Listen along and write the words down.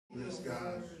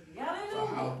God, for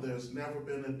how there's never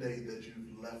been a day that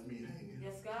you've left me hanging.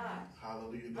 Yes, God.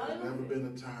 Hallelujah. There's never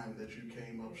been a time that you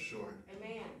came up short.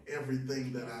 Amen.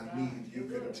 Everything that I need, you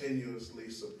continuously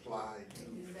supply.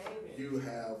 You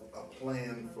have a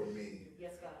plan for me.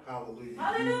 Yes, God. Hallelujah.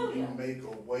 Hallelujah. You make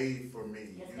a way for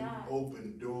me. Yes, You God.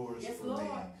 open doors Yes, for Lord. me.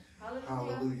 Hallelujah.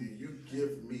 Hallelujah. You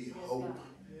give me Yes, hope. God.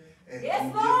 And Yes,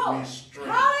 you Lord. give me strength.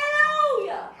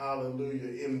 Hallelujah.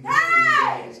 Hallelujah. In Hey.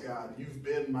 various ways, God. You've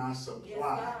been my supply. Yes,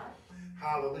 God.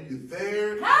 Hallelujah.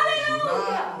 There is Hallelujah.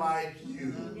 none like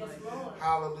you. Yes, Lord.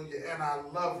 Hallelujah. And I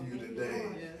love you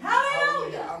today.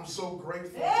 Hallelujah. I'm so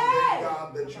grateful Hey. today,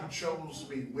 God, that you chose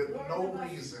me with no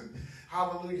reason.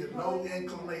 Hallelujah. No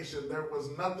inclination. There was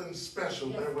nothing special.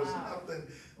 Yes, there was God. nothing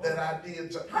that I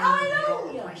did to earn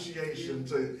Hallelujah. your appreciation,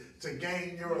 to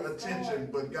gain your Yes, attention.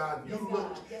 Lord. But God, you Yes, God.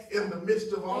 looked Yes, in God. the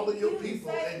midst of all Thank of your you,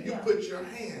 people Savior. and you put your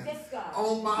hand Yes, God.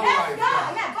 on my Yes, life, God.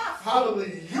 God. Yes, God.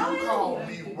 Hallelujah. You Hallelujah. called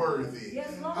me worthy. Yes,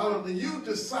 Lord. Hallelujah. You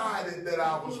decided that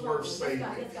I was worth saving. Yes,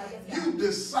 God. Yes, God. Yes, You God.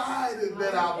 decided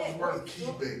that I was Hallelujah. worth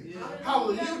keeping. Hallelujah.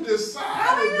 Hallelujah. You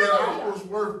decided that I Hallelujah. was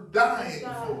worth dying Yes,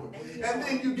 God. for. Thank you, And Lord.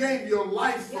 then you gave your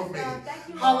life for Yes, me. God. Thank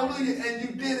you, Lord. Hallelujah. And you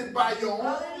did it by your own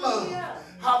love. Hallelujah.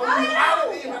 Hallelujah. I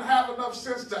Hallelujah. didn't even have enough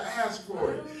sense to ask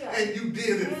for it. Hallelujah. And you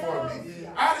did it for me.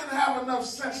 Hallelujah. I didn't have enough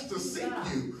sense Thank to you, seek God.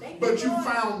 you. Thank But you, you Lord.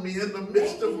 found me in the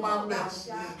midst Thank of you, my Lord, mess.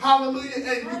 God. Hallelujah. And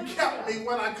you Hallelujah. kept me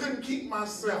when I couldn't keep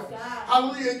myself. Yes, God.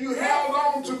 Hallelujah. And you Yes.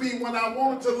 held on to me when I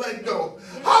wanted to let go.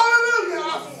 Yes. Hallelujah.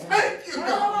 I thank you,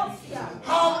 God. Hallelujah.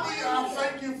 Hallelujah. I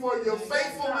thank you for your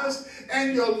faithfulness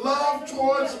and your love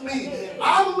towards me.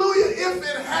 Hallelujah. If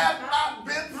it had not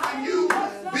been for you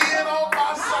being on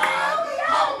my side,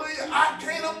 hallelujah, I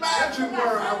can't imagine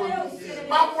where I would be.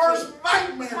 My worst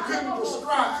nightmare couldn't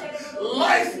describe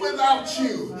life without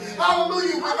you.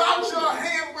 Hallelujah. Without your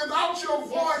hand, without your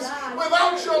voice,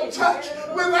 without your touch,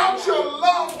 without your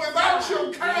love, without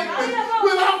your kindness,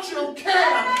 without your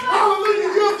care.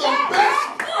 Hallelujah. You're the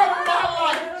best part of my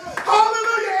life.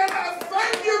 Hallelujah. And I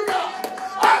thank you, God.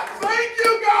 I thank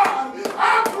you, God.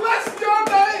 I bless your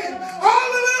name.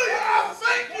 Hallelujah. I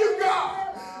thank you,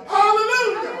 God.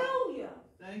 Hallelujah.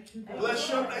 Thank you. Bless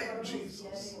your name,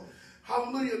 Jesus.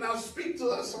 Hallelujah. Now speak to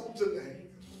us on today.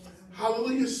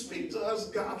 Hallelujah. Speak to us,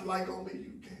 God, like only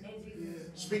you can.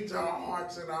 Speak to our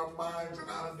hearts and our minds and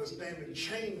our understanding.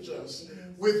 Change us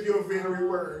with your very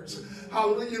words.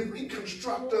 Hallelujah.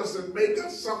 Reconstruct us and make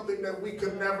us something that we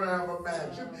could never have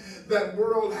imagined. That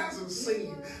world hasn't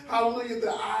seen. Hallelujah.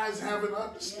 The eyes haven't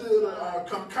understood or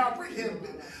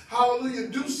comprehended. Hallelujah.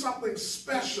 Do something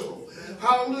special.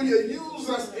 Hallelujah. Use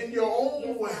us in your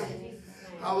own way.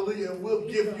 Hallelujah. And we'll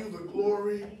give you the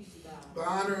glory, the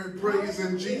honor, and praise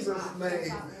in Jesus'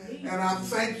 name. And I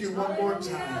thank you one more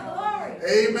time.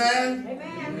 Amen.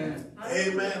 Amen.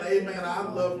 Amen. Amen. I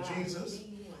love Jesus.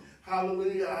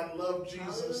 Hallelujah. I love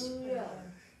Jesus.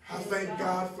 I thank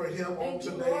God for him on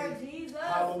today.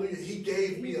 Hallelujah. He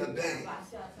gave me a day.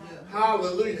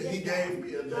 Hallelujah. He gave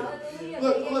me a day.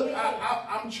 Look,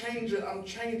 I'm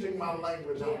changing my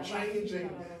language. I'm changing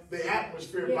the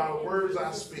atmosphere by the words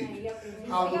I speak.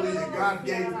 Hallelujah. God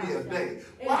gave me a day.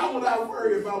 Why would I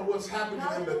worry about what's happening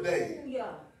in the day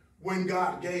when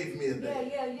God gave me a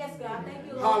day? Yes, God. Thank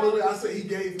you, Lord. Hallelujah. I say he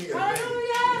gave me a day. Hallelujah.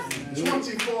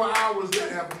 24 hours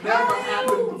that have never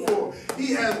happened before.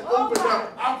 He has opened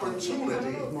up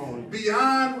opportunity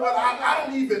beyond what I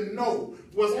don't even know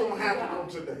what's going to happen on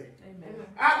today.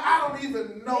 I don't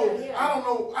even know.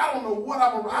 I don't know what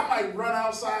I might run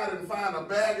outside and find a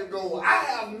bag of gold. I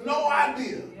have no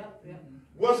idea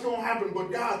what's going to happen,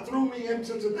 but God threw me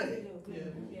into today.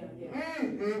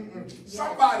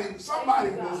 Somebody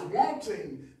was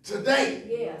wanting today.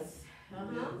 Yes.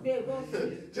 They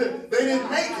didn't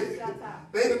make it.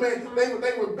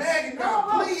 They were begging God,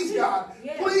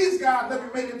 please God, let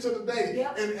me make it to today,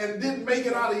 and didn't make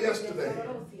it out of yesterday.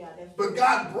 But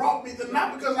God brought me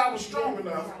not because I was strong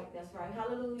enough. That's right.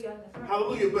 Hallelujah.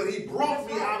 Hallelujah. But he brought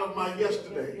me out of my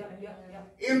yesterday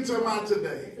into my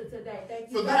today.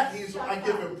 For that I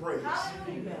give him praise.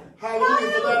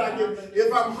 Hallelujah. For that I give.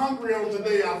 If I'm hungry on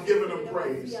today, I'm giving him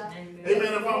praise. Amen.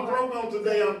 If I'm broke on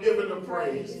today, I'm giving him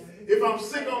praise. If I'm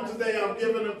sick on today, I'm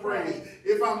giving him praise.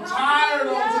 If I'm tired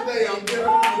on today, I'm giving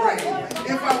him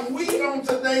praise. If I'm weak on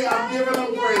today, I'm giving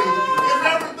him praise. If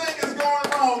everything is going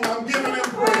wrong, I'm giving him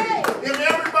praise. If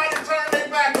everybody turned their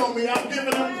back on me, I'm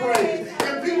giving him praise.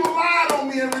 If people lied on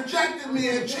me and rejected me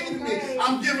and cheated me,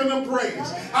 I'm giving him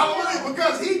praise. Hallelujah.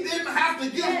 Because he didn't have to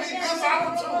give me this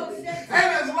opportunity. And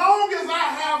as long as I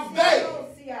have days,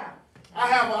 I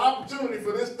have an opportunity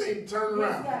for this thing to turn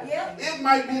around. It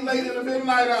might be late in the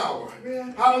midnight hour.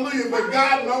 Hallelujah. But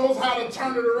God knows how to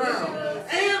turn it around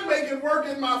and make it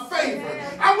in my favor.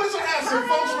 I wish I had some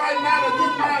folks right now that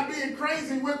didn't mind being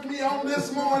crazy with me on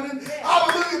this morning.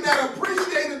 Hallelujah, that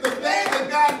appreciated the day that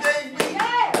God gave me.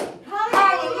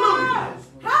 Hallelujah.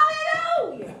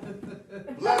 Hallelujah.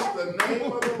 Bless the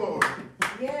name of the Lord.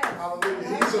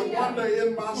 Hallelujah. He's a wonder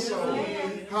in my soul.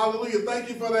 Hallelujah. Thank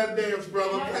you for that dance,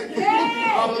 brother. Thank you.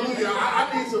 Hallelujah.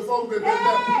 I need some folks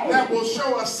that will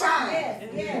show a sign.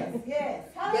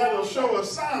 That'll show a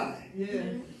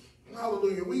sign.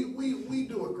 Hallelujah. We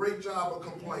do a great job of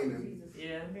complaining.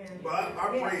 But our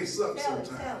praise sucks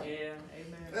sometimes.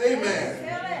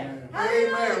 Amen.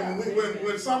 Amen.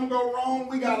 When something go wrong,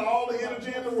 we got all the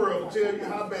energy in the world to tell you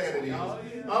how bad it is.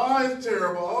 Oh, it's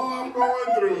terrible. Oh, I'm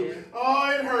going through. Oh,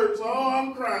 it hurts. Oh,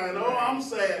 I'm crying. Oh, I'm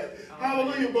sad.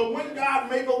 Hallelujah. But when God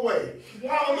make a way,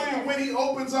 hallelujah, when he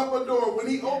opens up a door, when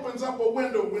he opens up a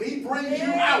window, when he brings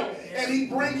you out and he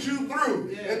brings you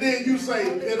through, and then you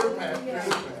say, pitter pat, pitter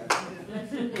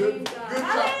pat. Good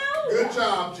job. Good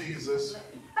job, Jesus.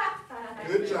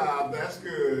 Good job. That's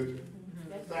good.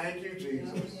 Thank you,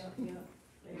 Jesus.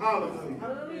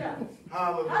 Hallelujah.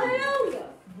 Hallelujah.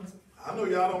 I know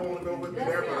y'all don't want to go with me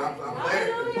there, but I'm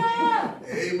there.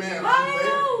 Amen.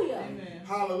 I'm there.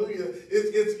 Hallelujah.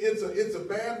 It's a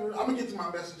bad, I'm going to get to my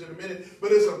message in a minute,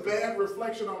 but it's a bad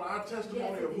reflection on our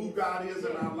testimony of who God is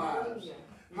in our lives.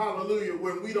 Hallelujah.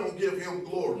 When we don't give him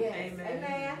glory.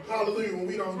 Amen. Hallelujah. When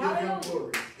we don't give him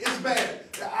glory. It's bad.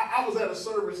 I was at a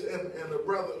service and the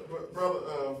brother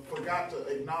forgot to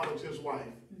acknowledge his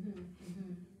wife.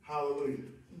 Hallelujah.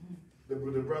 The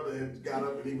brother had got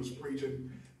up and he was preaching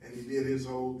and he did his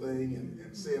whole thing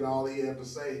and said all he had to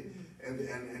say. And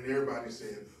everybody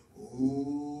said,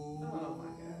 ooh. Oh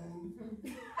my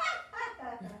God.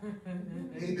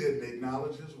 He didn't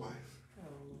acknowledge his wife.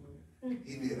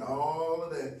 He did all of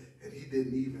that, and he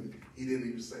didn't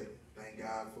even say, thank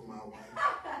God for my wife.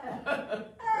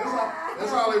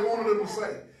 That's all they wanted him to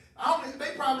say.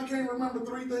 They probably can't remember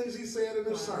 3 things he said in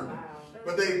his sermon.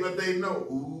 But they know,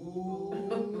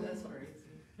 ooh. That's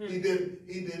crazy. He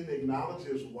didn't acknowledge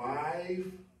his wife.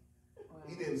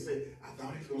 He didn't say, I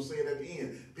thought he was going to say it at the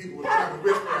end. People were trying to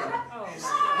whisper at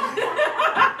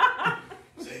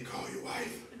him. Say, call your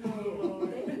wife.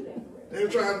 They were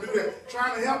trying to do that,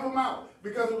 trying to help him out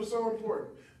because it was so important.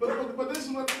 But this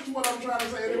is what I'm trying to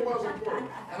say, and it was important.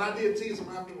 And I did tease him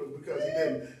afterwards because he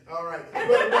didn't. All right.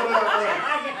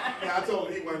 Yeah, I told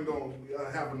him he wasn't going to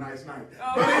have a nice night.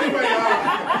 But anyway,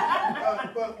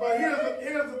 but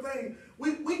here's the thing.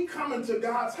 We come into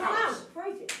God's house.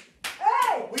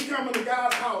 We come into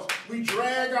God's house. We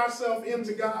drag ourselves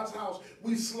into God's house.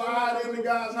 We slide into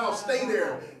God's house. Stay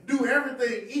there. Do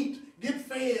everything. Eat. Get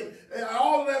fed.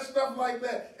 All of that stuff like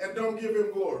that. And don't give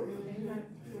him glory.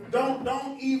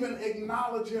 Don't even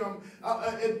acknowledge him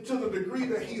to the degree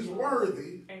that he's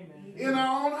worthy in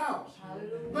our own house.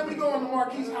 Let me go into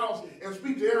Marquis' house and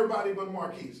speak to everybody but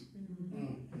Marquis.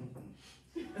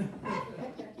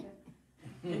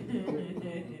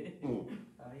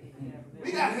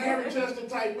 We got hairy-chested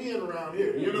type men around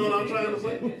here. You know what I'm trying to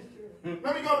say?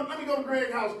 Let me go to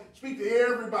Greg's house, speak to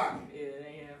everybody.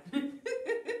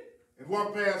 And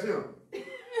walk past him.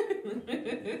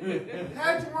 Hey,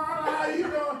 Tawana, how you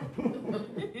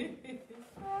doing?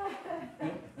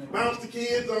 Bounce the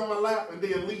kids on my lap and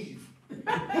then leave.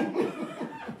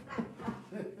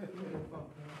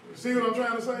 See what I'm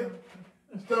trying to say?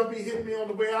 Stuff be hitting me on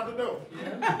the way out the door.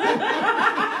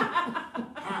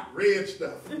 Hot red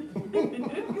stuff.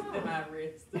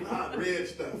 Hot red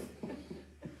stuff.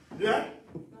 Yeah?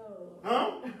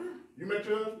 Huh? You met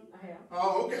your husband? I have.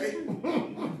 Oh, okay.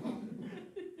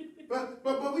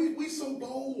 But we so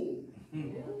bold.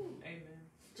 Amen.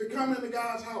 To come into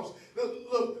God's house.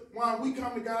 Look, when we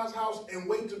come to God's house and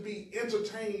wait to be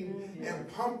entertained and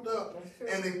pumped up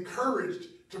and encouraged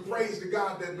to praise the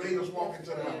God that made us walk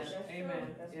into the house.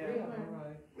 Amen.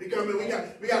 We come in, we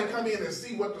got to come in and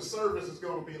see what the service is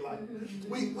going to be like.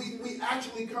 We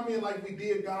actually come in like we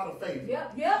did God a favor.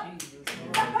 Yep.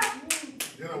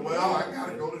 You know, well, I got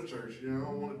to go to church. You know, I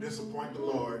don't want to disappoint the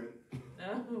Lord.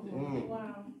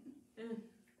 Wow.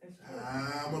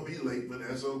 I'm going to be late, but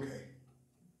that's okay.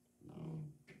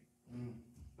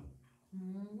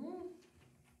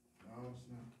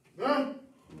 No.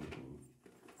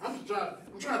 I'm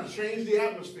trying to change the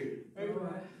atmosphere.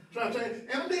 Trying to change,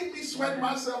 and leave me sweating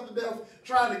myself to death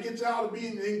trying to get y'all to be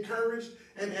encouraged,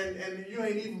 and you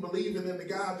ain't even believing in the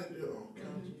God that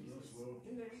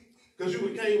because you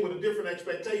came with a different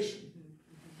expectation.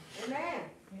 Amen.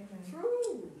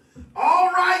 True.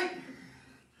 All right.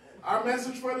 Our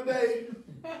message for today.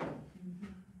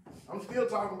 I'm still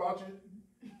talking about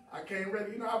you. I came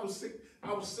ready. You know, I was sick.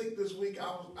 I was sick this week.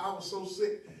 I was so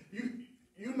sick.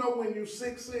 You You know when you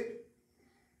sick,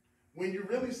 when you're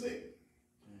really sick,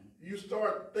 you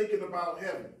start thinking about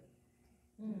heaven.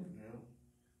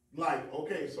 Like,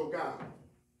 okay, so God,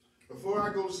 before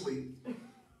I go to sleep,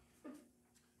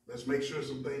 let's make sure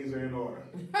some things are in order.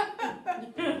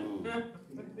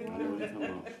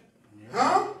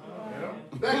 Huh?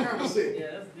 That kind of sick.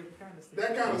 Yeah, that's a different kind of sick.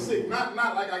 That kind of sick. Not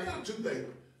like I got a toothache.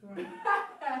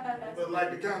 But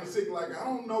like the kind of sick, like, I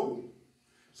don't know.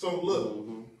 So look,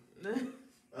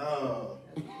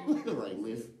 Like,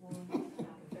 listen,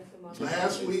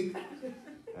 last week,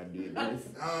 I did this.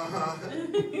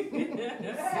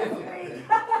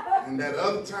 and that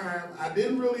other time, I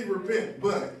didn't really repent,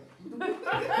 but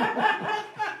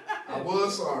I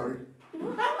was sorry.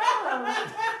 And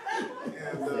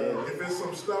if it's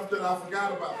some stuff that I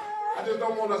forgot about, I just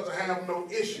don't want us to have no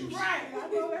issues.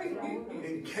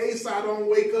 In case I don't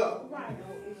wake up.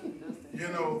 You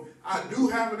know, I do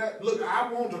have that. Look,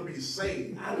 I want to be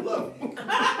saved. I love you.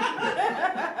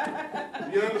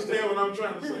 You understand what I'm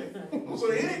trying to say? So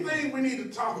anything we need to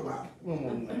talk about,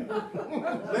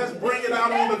 let's bring it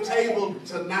out on the table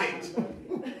tonight.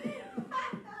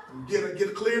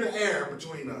 Get clear the air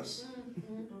between us.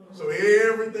 So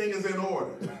everything is in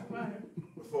order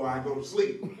before I go to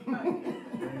sleep.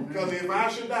 Because if I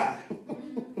should die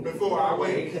before I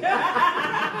wake,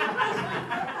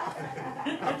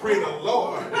 I pray the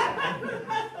Lord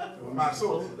for my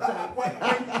soul.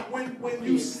 When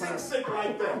you sick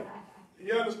like that,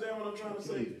 you understand what I'm trying to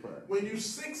say? When you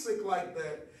sick like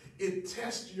that, it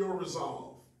tests your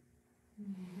resolve.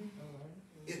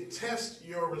 It tests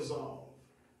your resolve.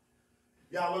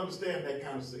 Y'all understand that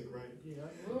kind of sick, right? Yeah.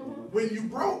 When you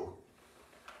broke.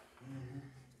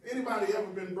 Anybody ever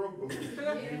been broke before?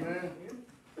 Amen.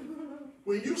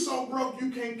 When you so broke,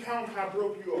 you can't count how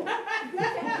broke you are.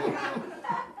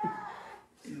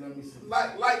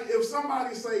 Like if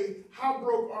somebody say, how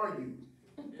broke are you?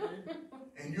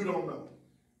 And you don't know.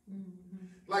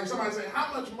 Like somebody say,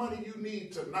 how much money you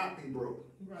need to not be broke?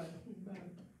 Right.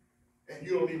 And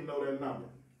you don't even know that number.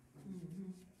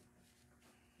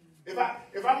 If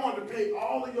I wanted to pay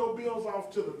all of your bills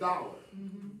off to the dollar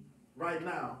right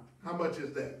now, how much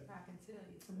is that? I can tell you.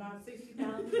 It's about $60.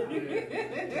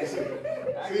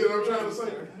 See what I'm trying to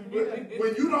say?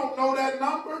 When you don't know that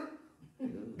number,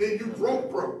 then you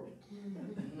broke.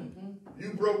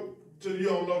 You broke till you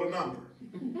don't know the number.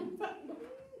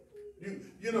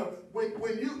 You know,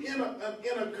 when you in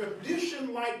a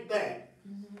condition like that,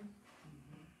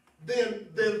 then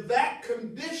that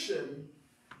condition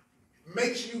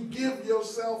makes you give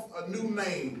yourself a new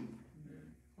name.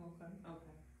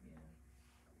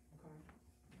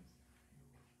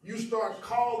 You start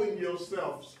calling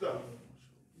yourself stuff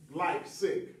like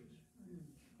sick,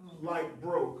 like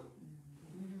broke,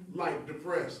 like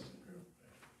depressed,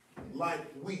 like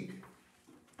weak,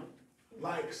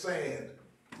 like sad.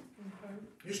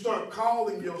 You start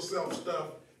calling yourself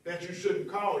stuff that you shouldn't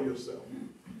call yourself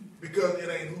because it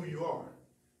ain't who you are.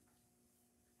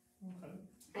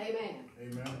 Amen.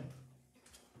 Amen.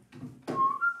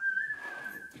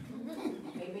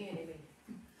 Amen.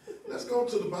 Let's go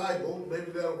to the Bible.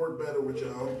 Maybe that'll work better with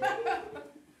y'all.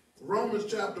 Romans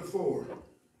chapter 4.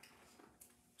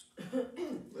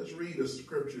 Let's read a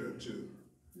scripture or two.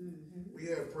 We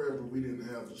had prayer, but we didn't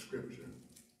have the scripture.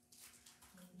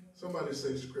 Somebody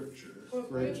say scripture.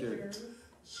 Scripture.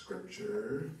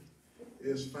 Scripture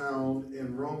is found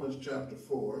in Romans chapter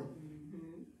 4.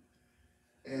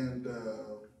 And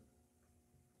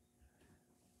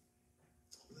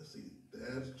let's see,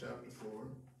 that's chapter 4.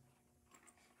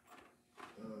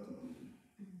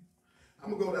 I'm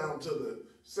going to go down to the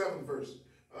 7th verse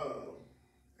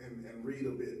and read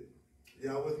a bit.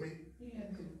 Y'all with me?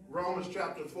 Yes. Romans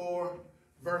chapter 4,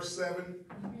 verse 7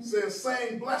 says,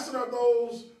 saying, blessed are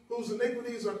those whose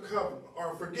iniquities are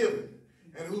forgiven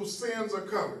and whose sins are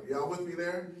covered. Y'all with me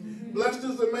there? Blessed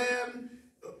is the man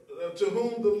to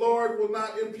whom the Lord will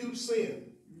not impute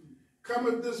sin.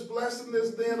 Cometh this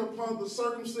blessedness then upon the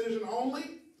circumcision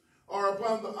only, or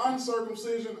upon the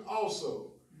uncircumcision also?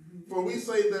 For we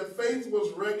say that faith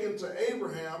was reckoned to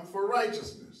Abraham for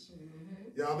righteousness.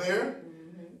 Y'all there?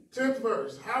 10th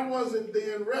verse. How was it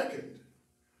then reckoned?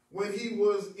 When he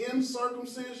was in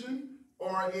circumcision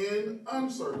or in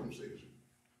uncircumcision?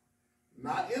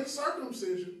 Not in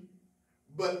circumcision,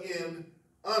 but in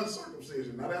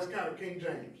uncircumcision. Now that's kind of King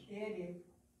James. Yeah, it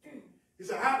is. He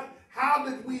said, how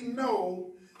did we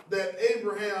know that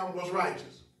Abraham was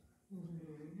righteous?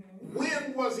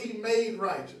 When was he made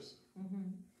righteous?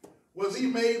 Was he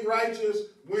made righteous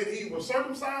when he was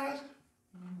circumcised?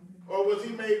 Or was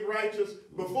he made righteous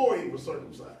before he was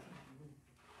circumcised?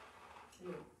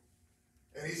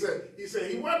 And he said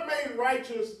he wasn't made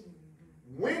righteous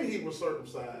when he was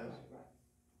circumcised.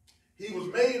 He was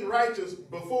made righteous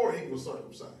before he was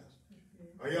circumcised.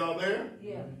 Are y'all there?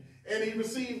 Yeah. And he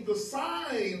received the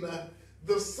sign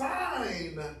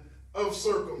of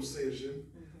circumcision,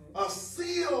 a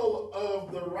seal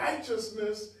of the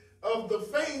righteousness of the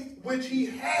faith which he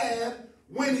had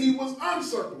when he was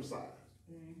uncircumcised.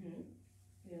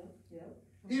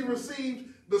 He received,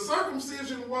 the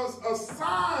circumcision was a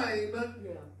sign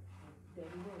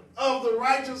of the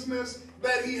righteousness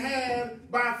that he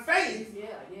had by faith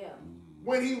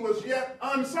when he was yet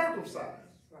uncircumcised.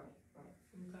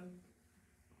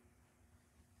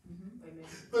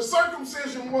 The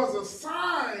circumcision was a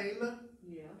sign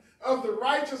of the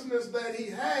righteousness that he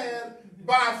had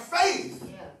by faith,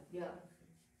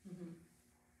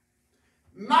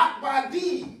 not by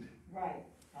deed. Right.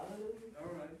 Hallelujah.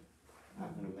 All right. I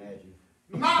can imagine.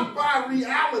 Not by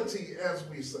reality, as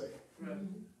we say. Right.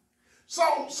 So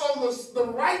the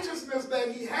righteousness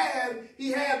that he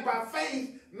had by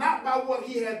faith, not by what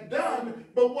he had done,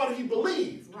 but what he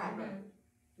believed. Right.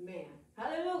 Man.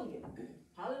 Hallelujah.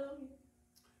 Hallelujah.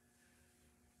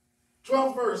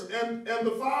 12th verse, and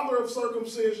the father of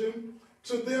circumcision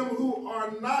to them who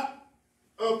are not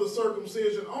of the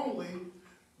circumcision only,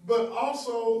 but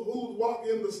also who walk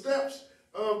in the steps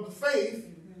of the faith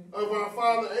of our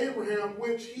father Abraham,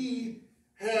 which he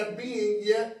had being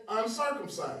yet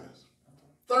uncircumcised.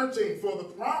 13, for the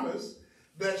promise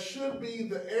that should be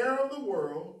the heir of the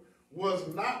world was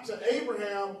not to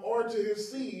Abraham or to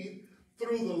his seed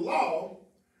through the law,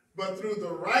 but through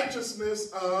the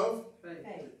righteousness of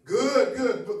Faith.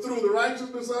 Good. But through the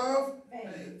righteousness of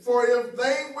Faith. For if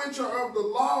they which are of the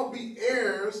law be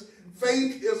heirs,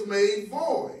 faith is made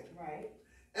void, Right.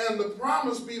 and the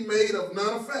promise be made of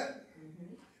none effect.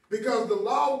 Because the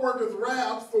law worketh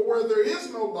wrath, for where there is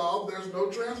no law, there's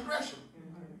no transgression.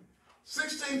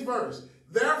 16th verse.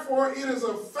 Therefore it is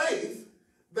of faith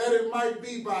that it might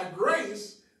be by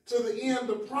grace, to the end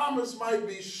the promise might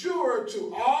be sure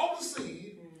to all the seed,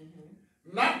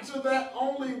 not to that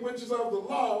only which is of the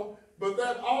law, but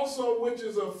that also which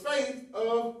is of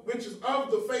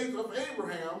the faith of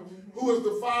Abraham, who is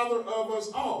the father of us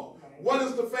all. What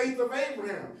is the faith of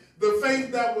Abraham? The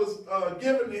faith that was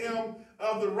given to him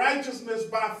of the righteousness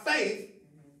by faith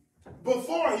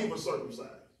before he was circumcised.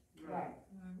 Right.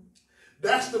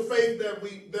 That's the faith that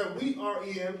we are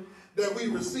in, that we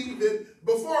received it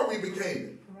before we became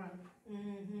it.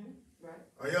 Right.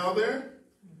 Are y'all there?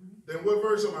 Then what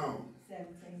verse am I on?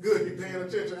 17. Good, you're paying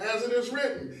attention. As it is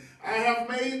written, I have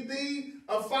made thee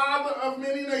a father of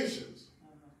many nations.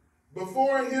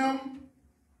 Before him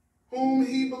whom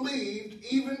he believed,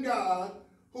 even God,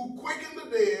 who quickened the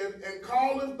dead and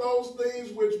calleth those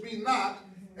things which be not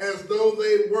as though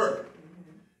they were.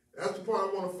 That's the part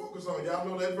I want to focus on. Y'all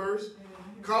know that verse?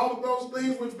 Calleth those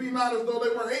things which be not as though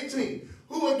they were. 18.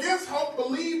 Who against hope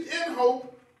believed in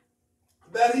hope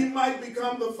that he might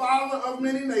become the father of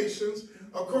many nations,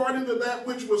 according to that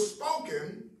which was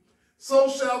spoken, so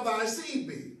shall thy seed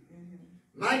be.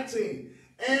 19.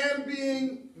 And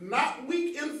being not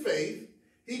weak in faith,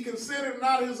 he considered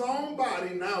not his own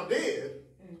body now dead,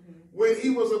 when he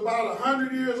was about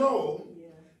 100 years old,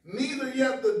 neither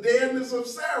yet the deadness of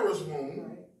Sarah's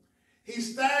womb. He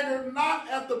staggered not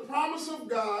at the promise of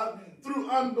God through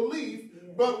unbelief,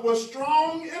 but was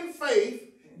strong in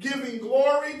faith, giving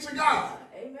glory to God.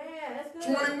 Amen. That's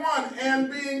good. 21,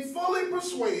 and being fully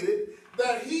persuaded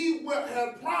that he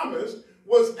had promised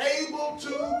was able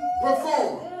to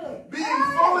perform. Being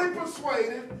fully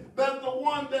persuaded that the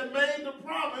one that made the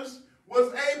promise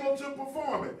was able to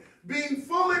perform it. Being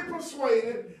fully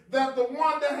persuaded that the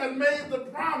one that had made the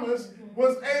promise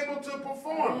was able to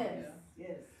perform it.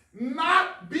 Yes.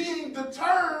 Not being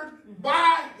deterred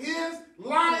by his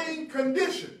lying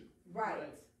condition. Right.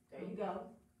 There you go.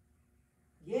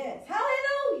 Yes.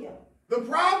 Hallelujah. The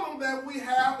problem that we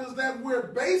have is that we're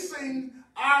basing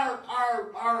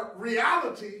our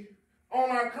reality on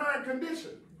our current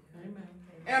condition. Amen.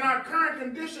 And our current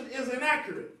condition is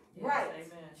inaccurate. Right. Amen.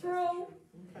 True.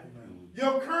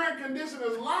 Your current condition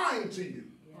is lying to you.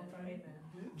 Amen.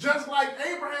 Just like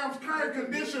Abraham's current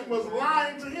condition was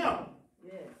lying to him.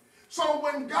 Yes. So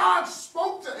when God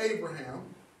spoke to Abraham,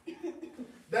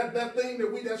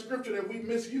 that scripture that we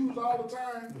misuse all the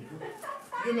time,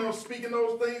 speaking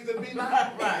those things that be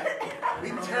not right. We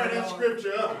tear that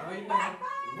scripture up.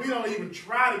 We don't even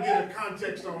try to get a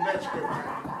context on that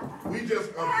scripture. We just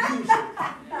abuse it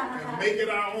and make it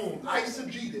our own.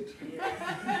 Eisegete it.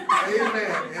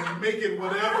 Amen. And make it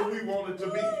whatever we want it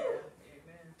to be.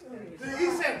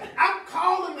 He said, I'm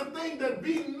calling the thing that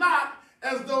be not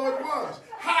as though it was.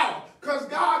 How? Because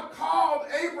God called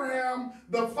Abraham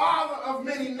the father of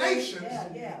many nations,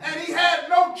 and he had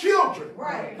no children.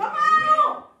 Right. Come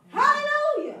on.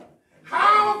 Hallelujah.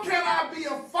 How can I be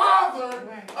a father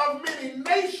of many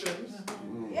nations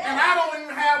and I don't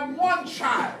even have one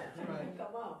child?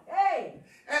 Come on. Hey.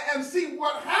 And see,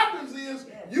 what happens is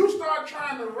you start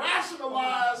trying to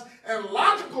rationalize and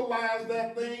logicalize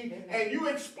that thing, and you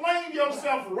explain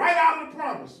yourself right out of the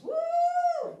promise. Woo!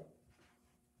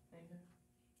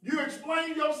 You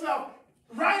explain yourself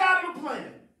right out of the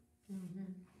plan.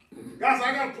 Guys,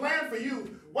 I got a plan for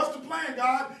you. What's the plan,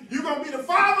 God? You're going to be the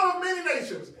father of many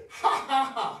nations. Ha, ha,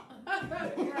 ha.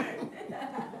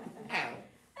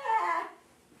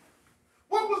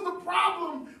 What was the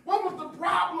problem? What was the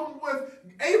problem with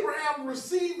Abraham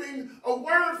receiving a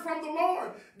word from the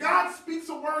Lord? God speaks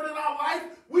a word in our life.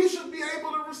 We should be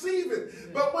able to receive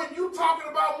it. But when you're talking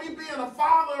about me being a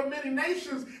father of many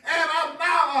nations and I'm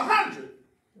now 100.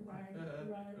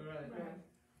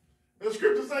 The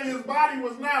scripture says his body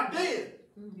was now dead.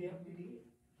 Yep, it is.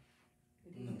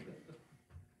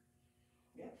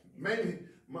 Maybe,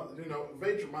 you know,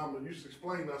 Vatra Mama used to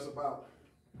explain to us about,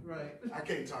 I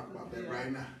can't talk about that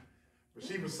right now. But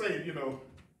she was saying, you know,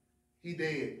 he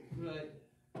dead. Right.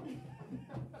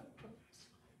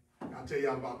 I'll tell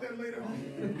y'all about that later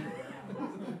on.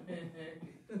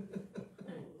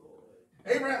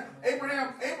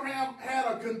 Abraham had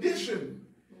a condition.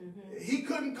 He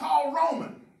couldn't call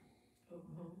Roman.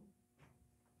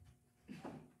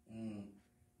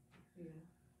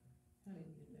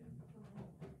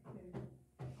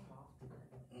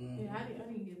 I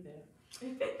didn't get that.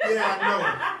 Yeah, I know.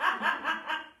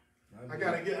 I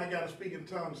gotta speak in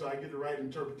tongues so I get the right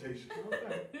interpretation.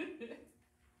 Okay.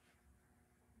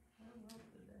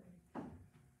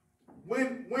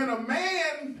 When a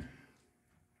man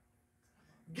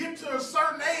gets to a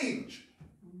certain age,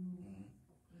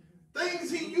 things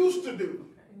he used to do,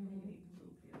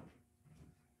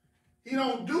 he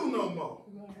don't do no more.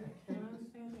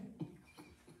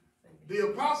 The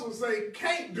apostles say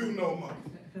can't do no more.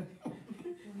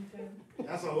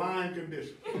 That's a lying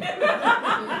condition.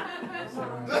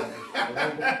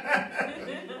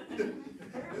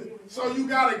 So you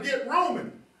got to get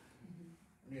Roman.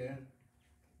 Yeah.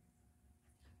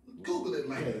 Google it,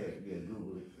 man. Yeah,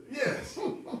 Google it. Yes.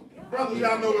 Brothers,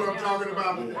 y'all know what I'm talking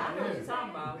about. I know what you're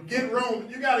talking about. Get Roman.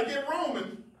 You got to get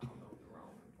Roman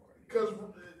because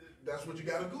that's what you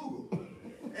got to Google.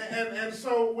 And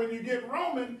so when you get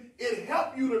Roman, it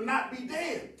helps you to not be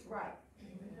dead. Right.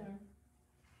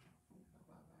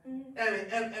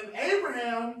 And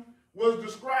Abraham was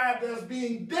described as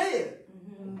being dead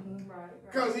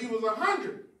because he was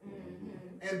 100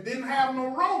 and didn't have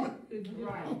no Roman.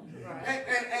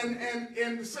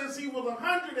 And since he was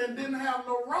 100 and didn't have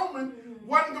no Roman,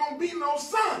 wasn't going to be no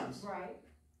sons.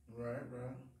 Right.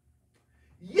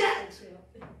 Yet,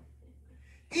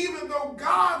 even though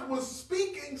God was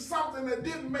speaking something that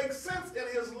didn't make sense in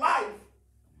his life,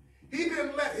 he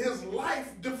didn't let his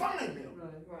life define him.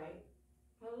 Right.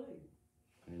 Hallelujah.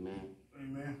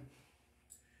 Amen.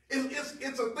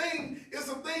 It's a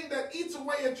thing that eats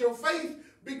away at your faith,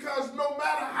 because no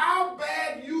matter how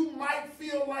bad you might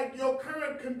feel like your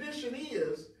current condition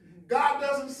is, God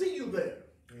doesn't see you there.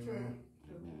 Amen.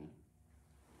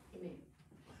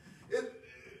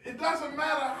 It doesn't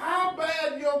matter how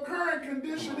bad your current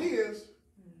condition is,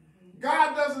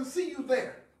 God doesn't see you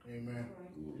there. Amen.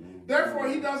 Therefore,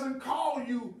 he doesn't call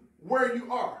you where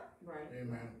you are. Right.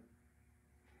 Amen.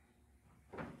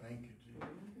 Thank you, Jesus.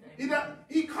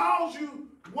 He calls you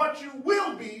what you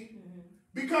will be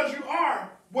because you are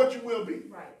what you will be.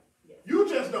 Right. Yes. You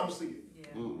just don't see it.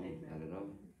 Yeah. Not at all.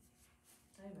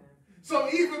 Amen. So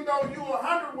even though you're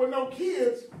 100 with no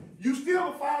kids, you still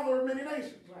a father of many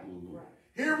nations. Right. Right.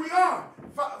 Here we are,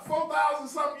 4,000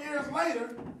 something years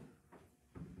later.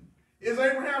 Is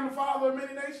Abraham the father of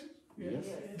many nations? Yes.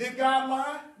 Did God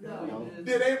lie? No.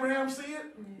 Did Abraham see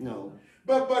it? No.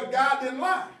 But God didn't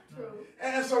lie. True.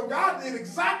 And so God did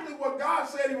exactly what God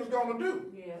said he was going to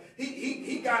do. Yeah.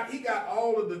 He got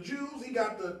all of the Jews. He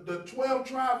got the 12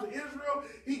 tribes of Israel.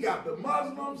 He got the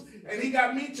Muslims. And he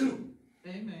got me too.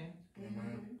 Amen.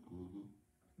 Amen.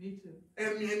 Me too.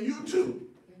 And you too.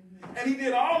 And he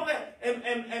did all of that.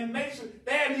 And nations,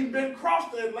 they hadn't even been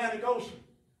across the Atlantic Ocean.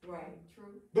 Right.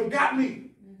 True. But got me.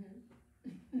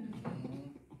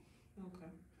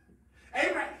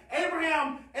 Okay.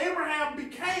 Abraham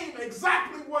became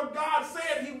exactly what God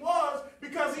said he was,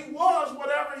 because he was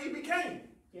whatever he became.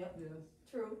 Yep. Yes.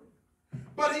 True.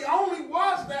 But he only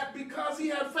was that because he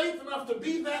had faith enough to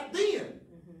be that then.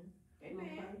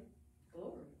 Amen.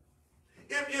 Glory.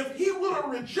 If he would have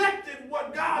rejected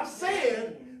what God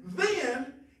said,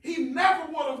 then he never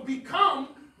would have become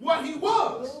what he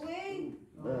was.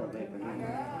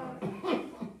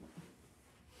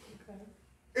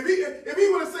 If he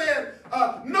would have said,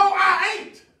 no, I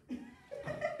ain't.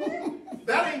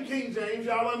 That ain't King James.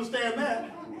 Y'all understand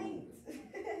that?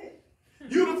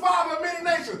 You the father of many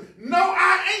nations. No,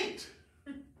 I ain't.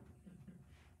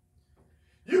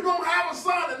 You're going to have a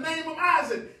son and name him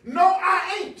Isaac. No,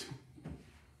 I ain't.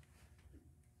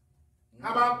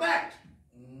 How about that?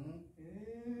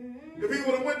 If he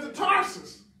would have went to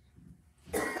Tarsus.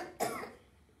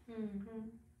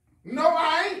 No,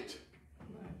 I ain't.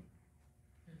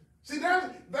 See,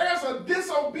 there's a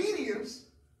disobedience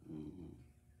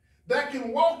that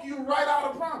can walk you right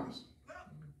out of promise.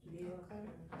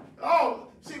 Oh,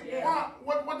 see,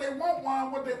 what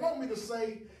they want me to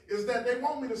say is that they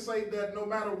want me to say that no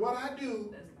matter what I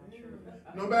do,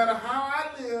 no matter how I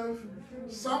live,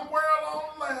 somewhere along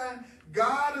the line,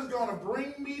 God is going to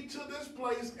bring me to this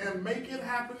place and make it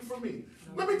happen for me.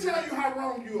 Let me tell you how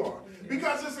wrong you are,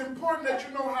 because it's important that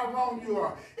you know how wrong you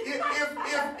are.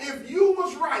 If you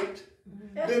was right,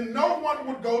 then no one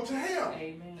would go to hell.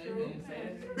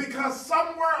 Because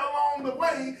somewhere along the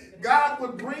way, God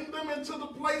would bring them into the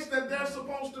place that they're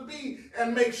supposed to be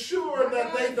and make sure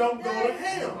that they don't go to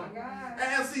hell.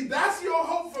 And see, that's your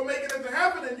hope for making it to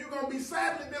heaven, and you're going to be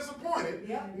sadly disappointed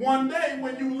one day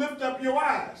when you lift up your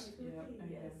eyes.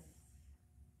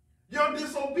 Your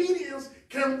disobedience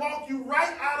can walk you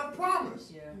right out of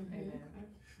promise.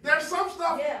 There's some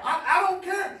stuff, I don't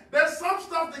care. There's some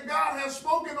stuff that God has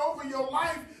spoken over your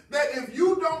life that if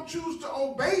you don't choose to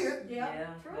obey it.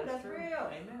 True, that's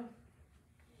real. Amen.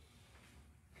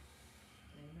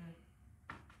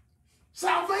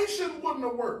 Salvation wouldn't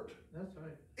have worked. That's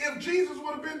right. If Jesus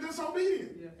would have been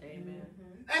disobedient. Amen.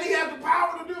 And he had the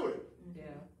power to do it.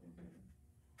 Yeah.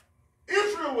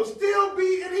 Israel would still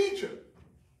be in Egypt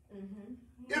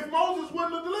if Moses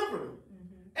wouldn't have delivered him.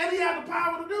 And he had the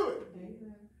power to do it.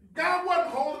 God wasn't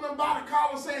holding them by the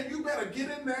collar saying, you better get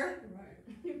in there.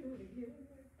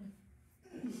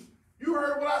 You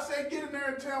heard what I said, get in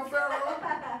there and tell Pharaoh.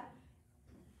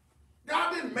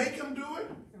 God didn't make him do it.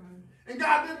 And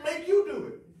God didn't make you do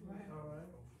it.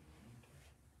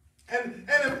 And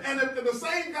if the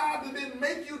same God that didn't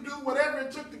make you do whatever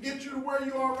it took to get you to where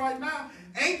you are right now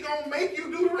ain't going to make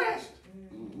you do the rest.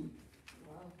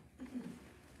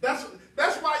 That's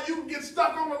why you can get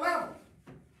stuck on the level.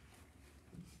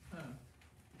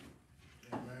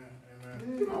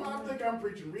 Amen. You know, I think I'm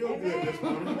preaching real good this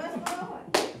morning.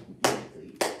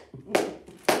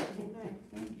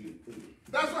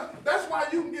 That's why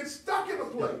you can get stuck in a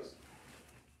place.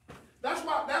 That's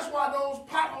why those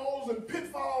potholes and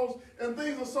pitfalls and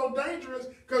things are so dangerous,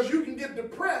 because you can get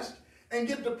depressed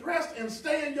and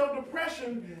stay in your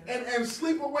depression and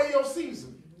sleep away your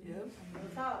season.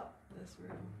 That's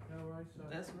real.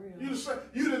 That's real.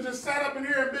 You'd have just sat up in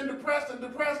here and been depressed,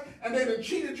 and they done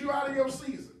cheated you out of your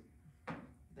season.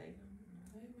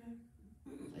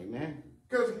 Amen.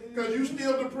 Because you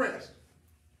still depressed.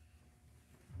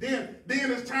 Then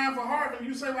it's time for harvest.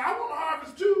 You say, well, I want to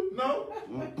harvest too. No.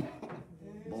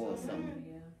 Boy,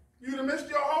 something. You done missed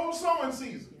your whole sowing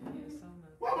season.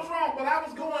 What was wrong? But I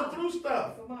was going through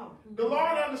stuff. The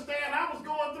Lord understand I was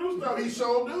going through stuff. He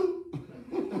sure do.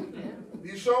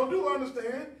 He sure do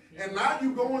understand. And now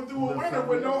you going through a winter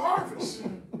with no harvest.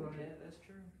 That's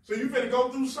true. So you better go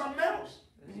through something else.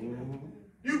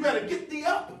 You better get thee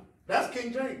up. That's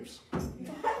King James.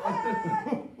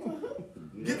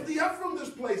 Get thee up from this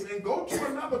place and go to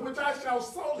another which I shall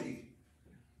sow thee.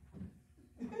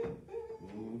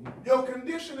 Your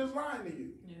condition is lying to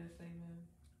you. Yes,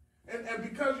 amen. And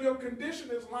because your condition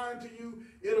is lying to you,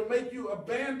 it'll make you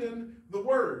abandon the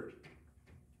word.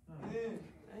 Amen.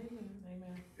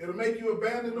 It'll make you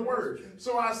abandon the word.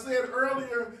 So I said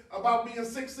earlier about being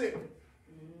sick.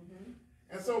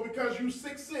 And so because you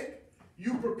sick,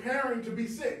 you preparing to be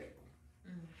sick.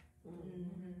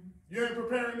 You ain't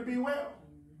preparing to be well.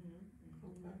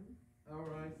 All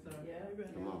right, son. Yeah,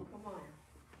 come on.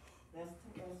 That's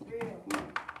real.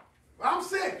 I'm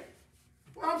sick.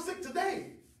 Well, I'm sick today.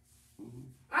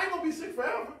 I ain't going to be sick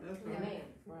forever. That's right. Amen.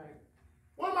 Right.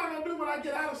 What am I going to do when I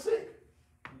get out of sick?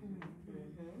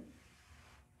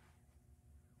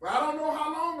 Well, I don't know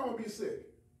how long I'm going to be sick.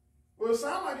 Well, it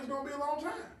sounds like it's going to be a long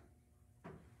time.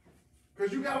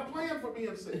 Because you got a plan for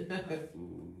being sick.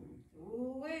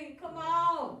 Ooh-wee, come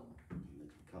on.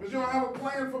 Because you don't have a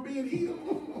plan for being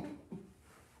healed.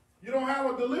 You don't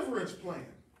have a deliverance plan.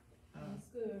 That's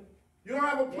good. You don't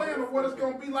have a plan of what it's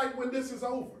going to be like when this is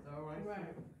over. All right.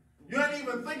 You ain't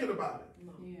even thinking about it.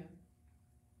 Yeah.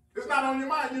 It's not on your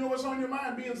mind. You know what's on your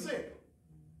mind? Being sick.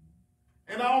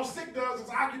 And all sick does is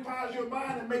occupies your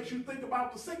mind and makes you think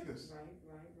about the sickness.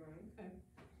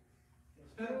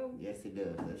 Yes, it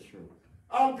does. That's true.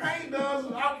 All pain does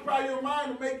is occupy your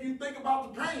mind and make you think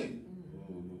about the pain.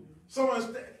 So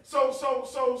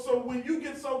when you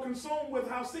get so consumed with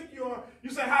how sick you are, you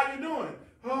say, "How you doing?"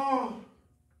 "Oh,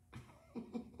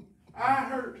 I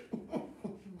hurt.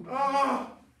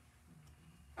 Oh,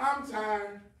 I'm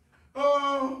tired.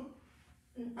 Oh,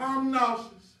 I'm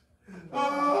nauseous.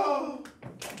 Oh,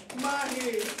 my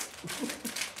head.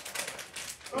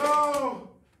 Oh,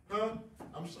 huh?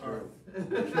 I'm sorry.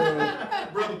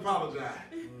 Brother, apologize.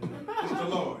 It's the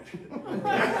Lord."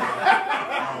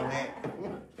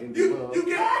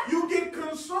 You get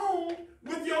consumed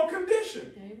with your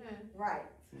condition. Amen. Right.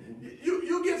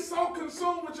 You get so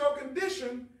consumed with your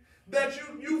condition that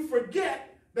you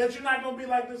forget that you're not going to be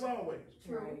like this always.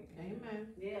 Right.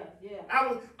 Amen. Yeah, yeah. I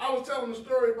was telling a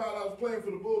story about I was playing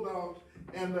for the Bulldogs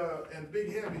and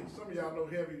Big Heavy. Some of y'all know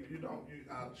Heavy. You don't.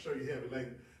 I'll show you Heavy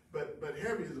later. But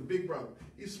Heavy is a big brother.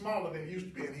 He's smaller than he used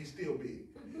to be, and he's still big.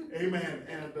 Amen.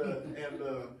 And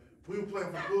we were playing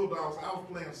for the Bulldogs. I was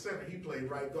playing center. He played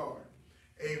right guard.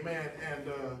 Amen. And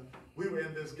we were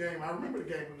in this game. I remember the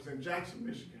game. It was in Jackson,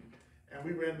 Michigan. And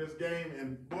we were in this game,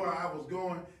 and boy, I was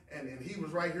going, and he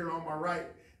was right here on my right.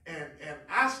 And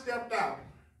I stepped out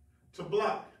to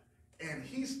block, and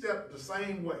he stepped the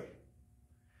same way.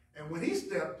 And when he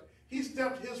stepped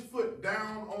his foot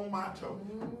down on my toe.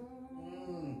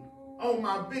 On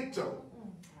my big toe.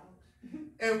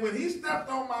 And when he stepped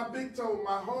on my big toe,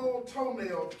 my whole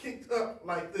toenail kicked up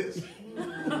like this.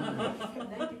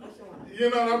 You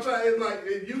know what I'm saying? It's like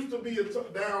it used to be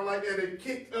down like that. It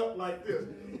kicked up like this.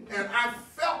 And I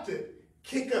felt it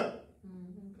kick up.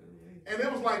 And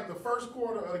it was like the first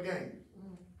quarter of the game.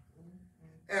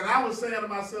 And I was saying to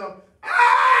myself, "Ah!"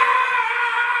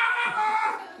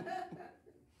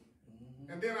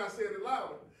 And then I said it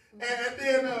louder. And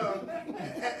then,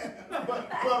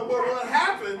 but what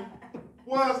happened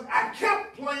was I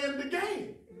kept playing the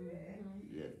game.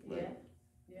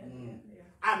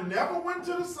 I never went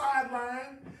to the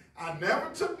sideline. I never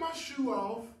took my shoe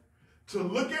off to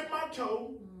look at my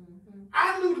toe.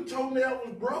 I knew the toenail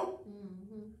was broke.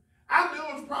 I knew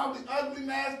it was probably ugly,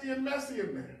 nasty, and messy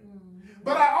in there.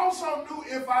 But I also knew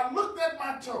if I looked at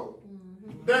my toe,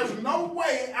 there's no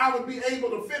way I would be able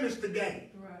to finish the game.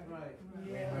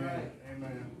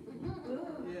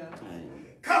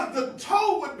 Because the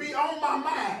toe would be on my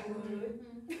mind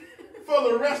for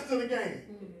the rest of the game.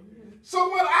 So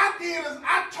what I did is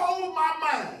I told my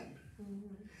mind,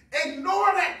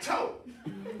 ignore that toe.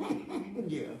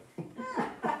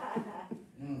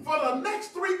 For the next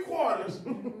 3 quarters,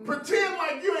 pretend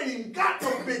like you ain't even got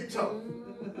no big toe.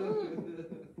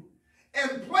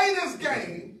 And play this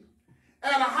game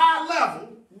at a high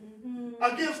level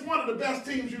against one of the best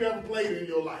teams you ever played in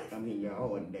your life. I mean, your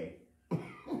whole day.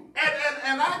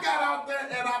 And I got out there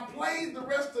and I played the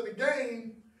rest of the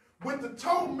game with the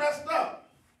toe messed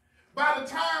up. By the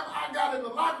time I got in the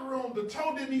locker room, the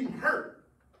toe didn't even hurt.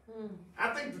 I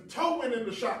think the toe went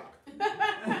into shock.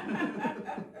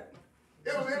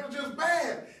 It was just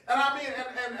bad. And I mean,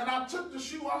 and I took the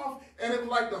shoe off, and it was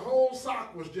like the whole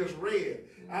sock was just red.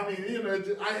 I mean, you know,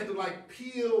 I had to like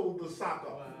peel the sock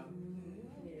off.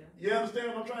 You understand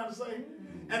what I'm trying to say?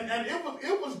 And it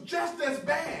was just as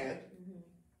bad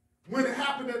when it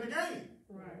happened at the game.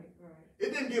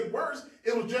 It didn't get worse.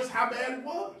 It was just how bad it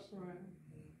was.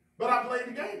 But I played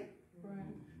the game.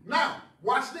 Now,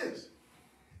 watch this.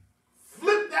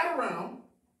 Flip that around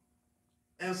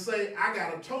and say, I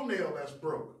got a toenail that's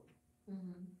broke.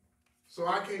 So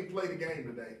I can't play the game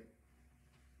today.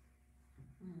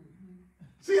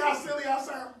 See how silly I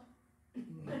sound?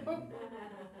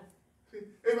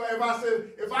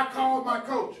 If I called my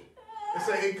coach and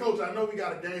say, "Hey, coach, I know we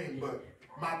got a game, but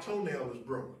my toenail is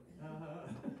broken.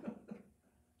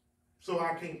 So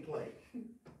I can't play."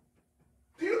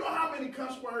 Do you know how many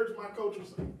cuss words my coach was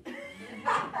saying?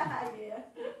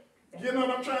 You know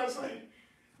what I'm trying to say?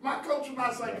 My coach was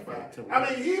not sanctified. I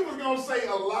mean, he was going to say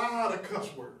a lot of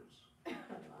cuss words.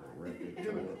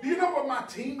 Do you know what my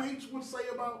teammates would say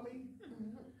about me?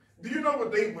 Do you know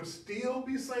what they would still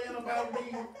be saying about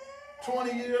me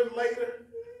 20 years later?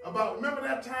 Remember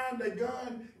that time that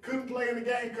Gunn couldn't play in the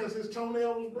game because his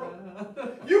toenail was broke?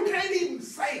 You can't even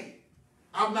say,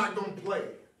 I'm not going to play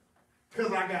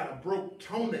because I got a broke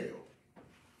toenail.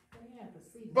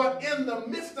 But in the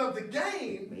midst of the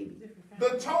game,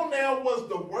 the toenail was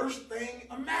the worst thing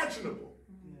imaginable.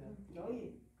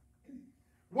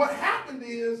 What happened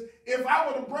is, if I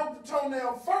would have broke the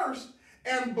toenail first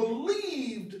and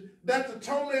believed that the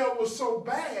toenail was so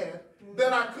bad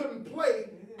that I couldn't play,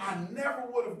 I never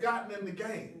would have gotten in the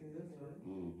game.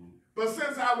 But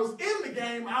since I was in the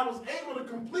game, I was able to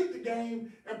complete the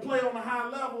game and play on a high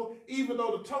level, even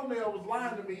though the toenail was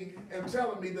lying to me and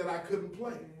telling me that I couldn't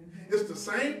play. It's the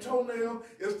same toenail.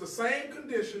 It's the same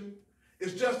condition.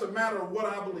 It's just a matter of what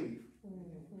I believe.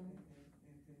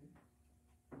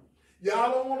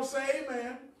 Y'all don't want to say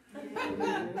amen.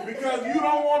 Because you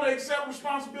don't want to accept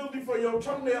responsibility for your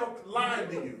toenail lying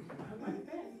to you.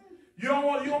 You don't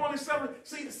want to accept it.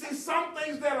 See, some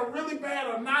things that are really bad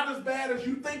are not as bad as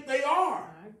you think they are.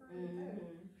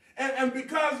 And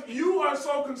because you are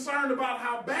so concerned about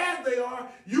how bad they are,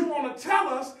 you want to tell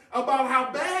us about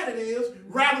how bad it is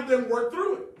rather than work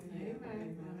through it.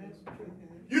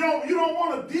 You don't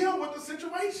want to deal with the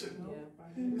situation.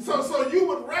 So you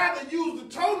would rather use the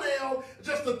toenail,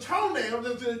 just the toenail,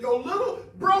 just your little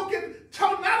broken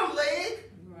toe, not a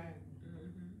leg,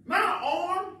 not an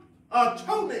arm, a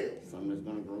toenail. Something that's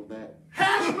going to grow back.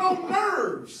 Has no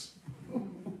nerves.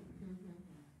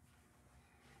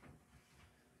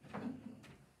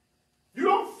 You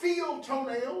don't feel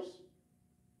toenails.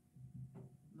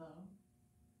 No.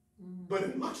 But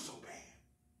it looks so bad.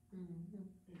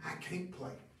 I can't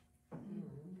play.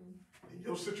 In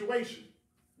your situation,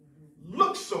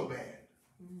 looks so bad.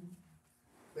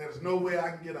 There's no way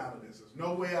I can get out of this. There's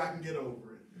no way I can get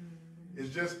over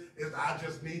it. I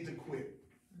just need to quit.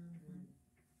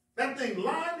 That thing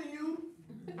lying to you.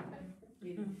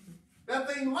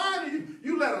 That thing lying to you.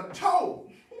 You let a toe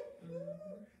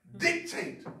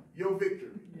dictate your victory.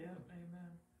 Yeah,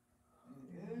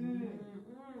 amen.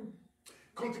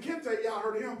 Kunta Kinte, y'all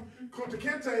heard of him? Kunta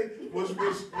Kinte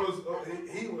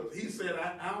he said,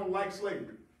 I don't like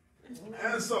slavery.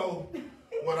 And so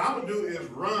what I'm going to do is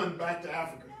run back to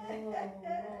Africa.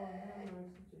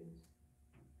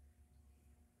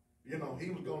 You know, he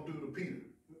was going to do the Peter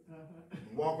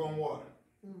and walk on water.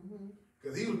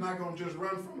 Because he was not going to just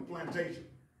run from the plantation.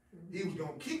 He was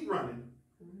going to keep running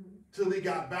till he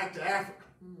got back to Africa.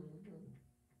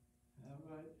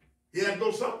 He had to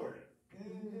go somewhere.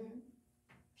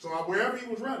 So wherever he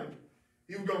was running,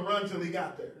 he was going to run till he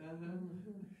got there.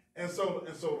 And so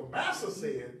the master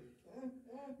said,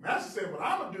 what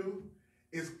I'm going to do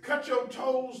is cut your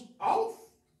toes off.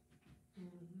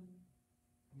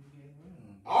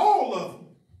 All of them.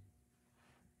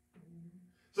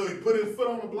 So he put his foot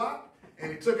on the block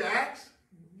and he took an axe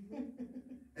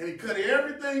and he cut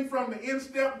everything from the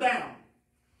instep down.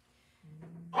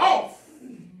 Off.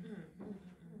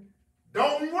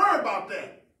 Don't worry about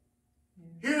that.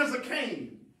 Here's a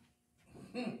cane.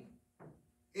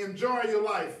 Enjoy your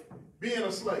life being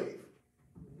a slave.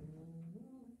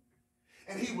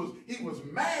 And he was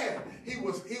mad. He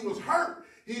was hurt.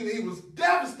 He was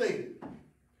devastated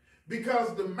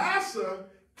because the master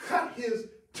cut his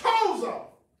toes off.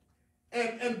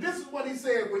 And this is what he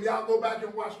said when y'all go back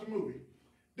and watch the movie.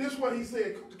 This is what he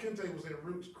said. Kunta Kinte was in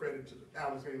Roots, credit to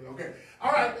Alex Haley. Okay.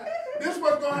 All right. This is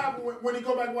what's going to happen when he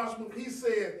go back and watch the movie. He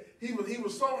said he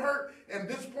was so hurt and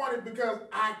disappointed because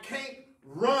I can't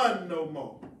run no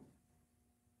more.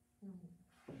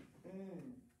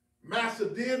 Master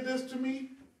did this to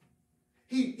me.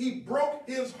 He broke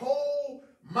his whole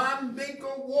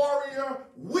Mandinka warrior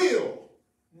will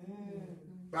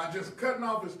by just cutting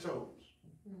off his toes.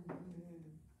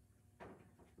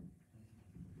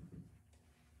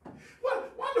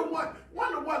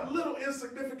 Wonder what little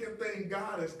insignificant thing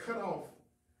God has cut off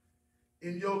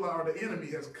in your life, or the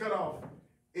enemy has cut off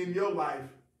in your life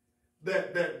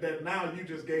that now you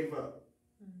just gave up.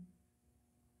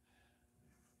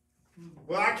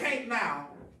 Well, I can't now.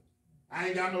 I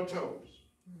ain't got no toes.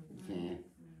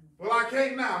 Well, I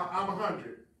can't now. I'm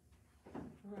 100.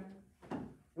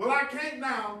 Well, I can't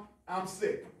now. I'm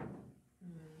sick.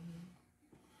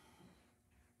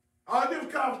 All I did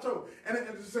was cut off his toe. And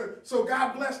so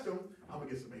God blessed him. I'm going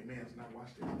to get some amens now. Watch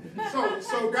this.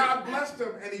 So God blessed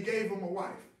him and he gave him a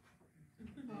wife.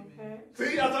 Okay.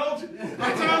 See, I told you.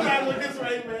 I would get some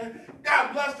amen.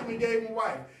 God blessed him and gave him a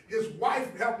wife. His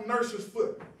wife helped nurse his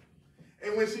foot.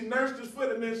 And when she nursed his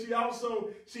foot, and then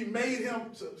she made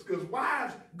him, because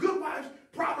wives, good wives,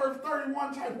 Proverbs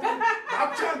 31 type women,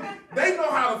 I'm telling you, they know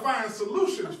how to find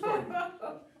solutions for you.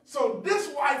 So this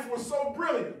wife was so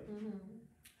brilliant.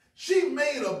 She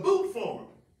made a boot for him.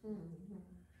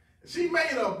 She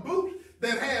made a boot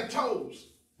that had toes.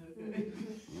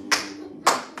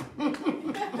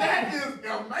 That is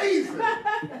amazing.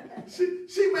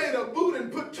 She made a boot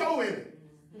and put toe in it.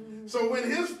 So when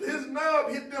his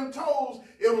nub hit them toes,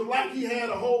 it was like he had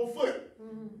a whole foot.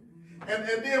 And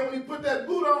then when he put that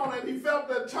boot on and he felt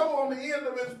that toe on the end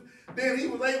of his, then he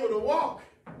was able to walk.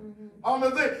 on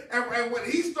the thing. And when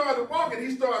he started walking,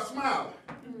 he started smiling.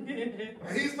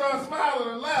 And he started smiling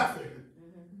and laughing.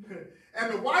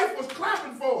 And the wife was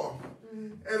clapping for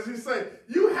him. As he said,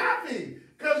 "You happy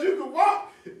because you can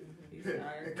walk?"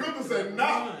 And Cooper said,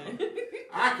 "No,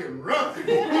 I can run."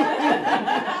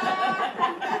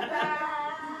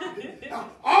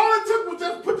 All it took was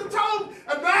just put the toes,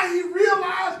 and now he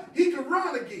realized he could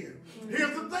run again.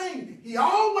 Here's the thing. He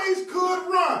always could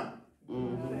run.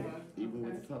 Even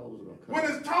with his toes. When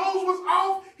his toes was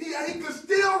off, he could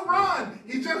still run.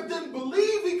 He just didn't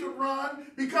believe he could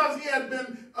run because he had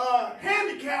been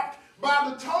handicapped by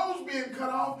the toes being cut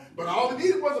off. But all he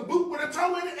needed was a boot with a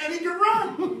toe in it, and he could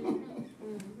run.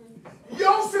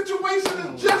 Your situation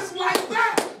is just like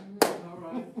that.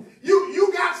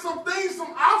 You got some things,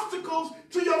 some obstacles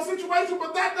to your situation,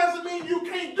 but that doesn't mean you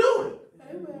can't do it.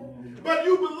 Amen. But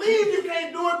you believe you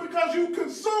can't do it because you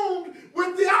consumed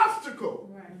with the obstacle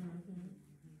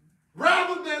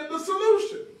rather than the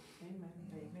solution. Amen.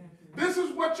 This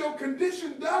is what your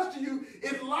condition does to you.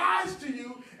 It lies to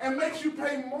you and makes you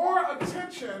pay more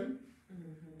attention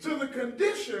to the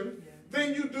condition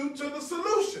than you do to the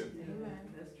solution. Amen.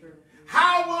 That's true.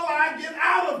 How will I get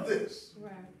out of this?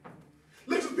 Right.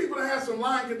 Listen, people that have some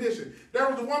lying condition. There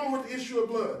was a woman with the issue of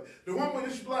blood. The woman with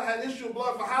the issue of blood had issue of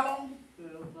blood for how long?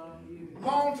 12 long years.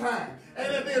 Long time.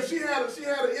 And then she had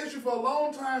an issue for a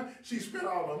long time. She spent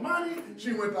all her money.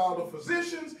 She went to all the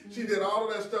physicians. She did all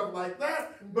of that stuff like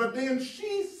that. But then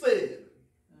she said,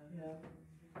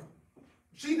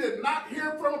 she did not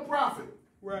hear from a prophet.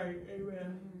 Right.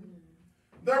 Amen.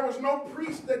 There was no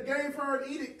priest that gave her an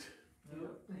edict.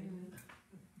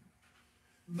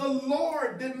 The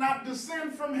Lord did not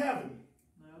descend from heaven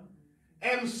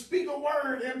and speak a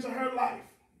word into her life.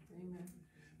 Amen.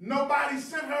 Nobody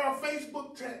sent her a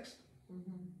Facebook text.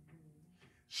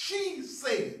 She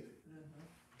said,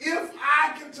 if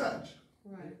I can touch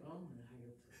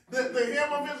the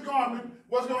hem of his garment,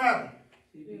 what's going to happen?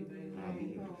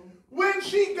 When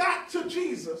she got to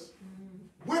Jesus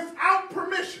without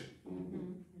permission,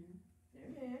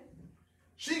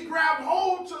 she grabbed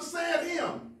hold to said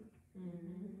him.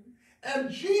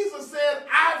 And Jesus said,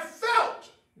 I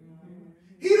felt.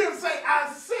 He didn't say,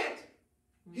 I sent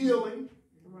healing.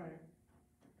 Right.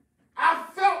 I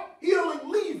felt healing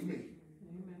leave me.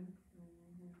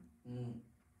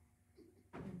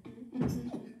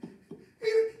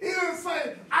 He didn't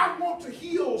say, I want to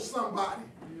heal somebody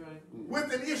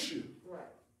with an issue. Right.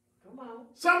 Come on.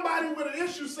 Somebody with an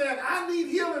issue said, I need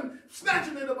healing,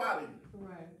 snatching it about him.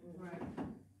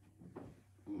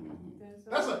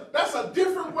 That's a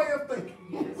different way of thinking.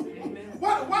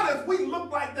 What if we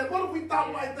looked like that? What if we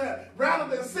thought like that?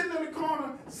 Rather than sitting in the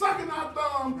corner, sucking our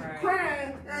thumb,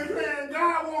 crying, and saying,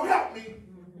 God won't help me.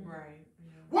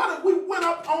 What if we went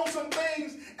up on some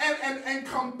things and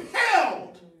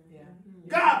compelled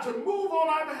God to move on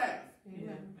our behalf?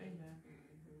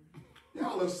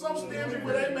 Y'all are so stingy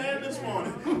with amen this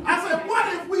morning. I said,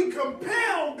 what if we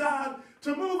compelled God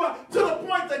to move up to the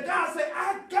point that God said,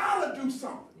 I gotta do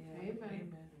something? Amen.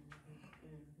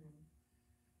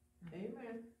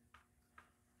 Amen.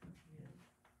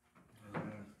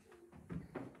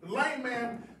 The lame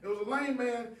man, there was a lame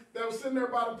man that was sitting there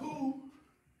by the pool.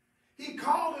 He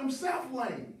called himself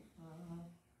lame.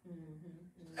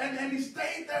 And he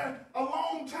stayed there a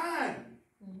long time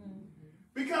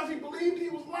because he believed he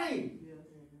was lame.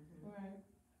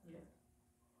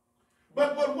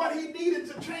 But what he needed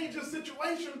to change his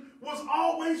situation was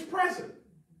always present.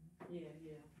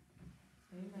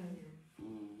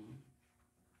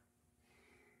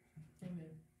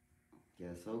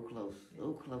 Yeah, so close,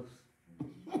 so close.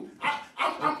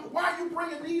 Why are you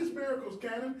bringing these miracles,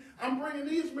 Cannon? I'm bringing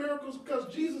these miracles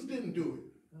because Jesus didn't do it.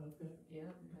 Okay.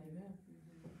 Yeah.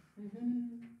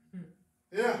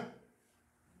 Yeah.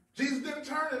 Jesus didn't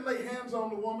turn and lay hands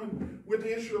on the woman with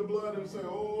the issue of blood and say,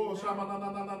 oh, shama na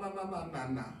na na na na na na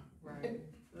na. Right.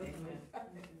 Amen.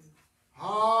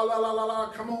 Ah, la la la la,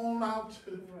 come on out.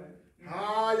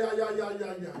 Ah, yeah, yeah, yeah,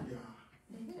 yeah, yeah, yeah.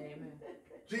 Amen.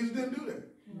 Jesus didn't do that.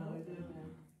 No, he didn't.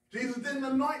 Jesus didn't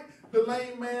anoint the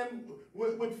lame man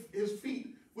with his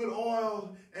feet with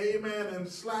oil, amen, and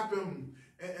slap him.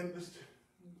 And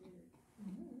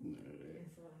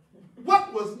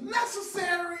what was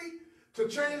necessary to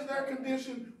change their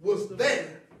condition was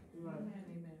there. Amen.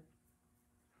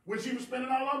 When she was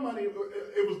spending all her money,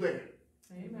 it was there.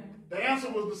 Amen. The answer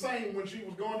was the same when she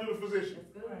was going to the physician.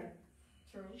 Right.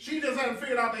 True. She just hadn't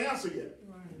figured out the answer yet.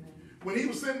 Right. When he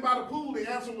was sitting by the pool, the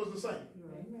answer was the same.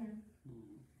 Amen.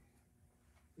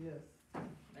 Yes.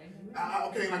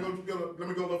 Okay, and let me go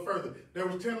a little further. There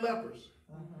was 10 lepers.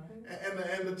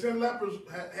 And the 10 lepers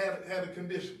had a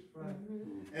condition. Right.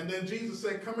 And then Jesus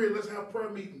said, come here, let's have a prayer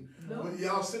meeting. Well,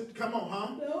 y'all sit, come on,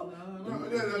 huh?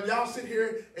 No. Y'all sit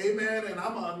here, amen, and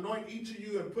I'm going to anoint each of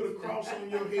you and put a cross on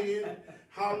your head.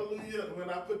 Hallelujah. When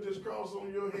I put this cross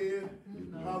on your head,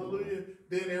 hallelujah,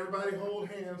 then everybody hold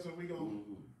hands and we go,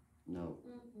 no.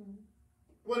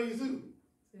 What do you do?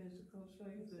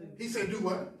 He said, do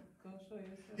what? Go show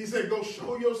yourself. He said, go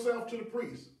show yourself to the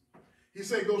priest. He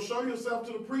said, go show yourself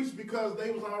to the priest because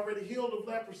they was already healed of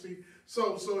leprosy.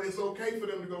 So it's okay for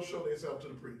them to go show themselves to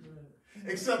the priest.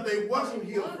 Except they wasn't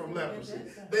healed from leprosy.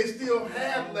 They still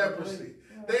had leprosy.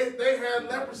 They had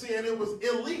leprosy and it was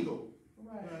illegal.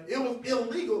 It was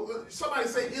illegal. Somebody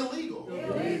say illegal.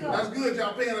 That's good,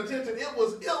 y'all paying attention. It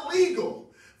was illegal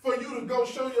for you to go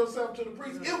show yourself to the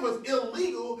priest. It was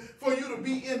illegal for you to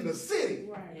be in the city,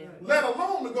 let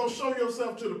alone to go show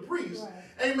yourself to the priest.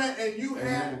 Amen. And you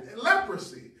had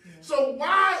leprosy. So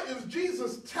why is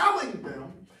Jesus telling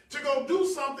them to go do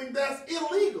something that's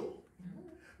illegal?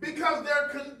 Because their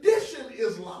condition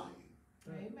is lying.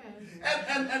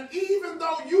 And even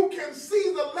though you can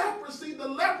see the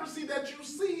leprosy that you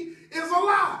see is a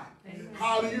lie.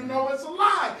 How do you know it's a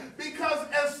lie? Because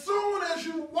as soon as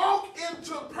you walk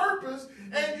into purpose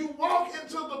and you walk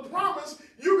into the promise,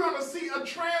 you're going to see a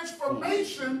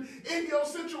transformation in your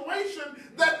situation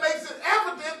that makes it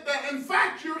evident that in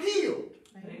fact you're healed.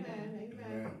 Amen.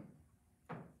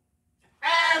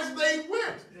 As they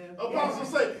went, apostles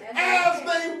say, as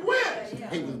they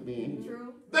went, They was being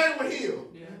True. they were healed.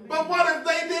 But what if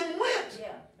they didn't went?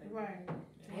 Right.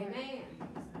 Amen.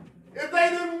 If they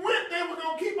didn't went, they were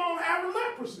going to keep on having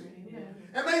leprosy.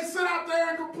 And they sit out there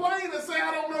and complain and say,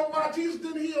 I don't know why Jesus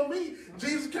didn't heal me.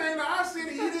 Jesus came to our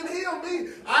city. He didn't heal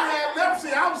me. I had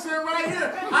leprosy. I was sitting right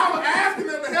here. I was asking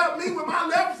him to help me with my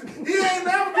leprosy. He ain't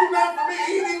never do nothing for me.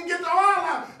 He didn't even get the oil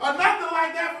out or nothing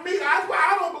like that for me. That's why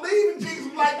I don't believe in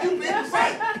Jesus like you people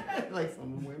say. like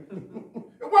some women.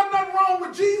 There wasn't nothing wrong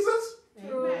with Jesus.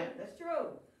 True. That's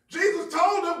true. Jesus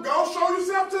told them, go show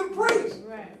yourself to the priest.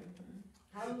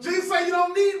 Jesus said, you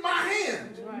don't need my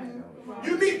hand.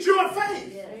 You need your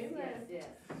faith. Yes.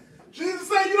 Jesus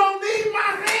said, you don't need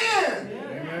my hand.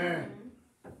 Amen.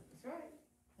 That's right.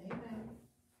 Amen.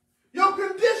 Your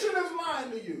condition is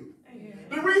lying to you.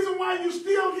 The reason why you're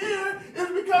still here is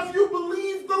because you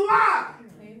believe the lie.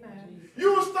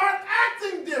 You will start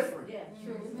acting different. Yeah,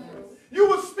 true. You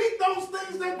will speak those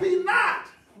things that be not.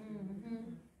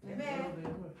 Amen.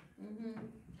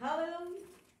 Hallelujah.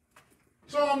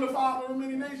 So I'm the father of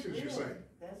many nations, you say.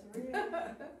 That's real.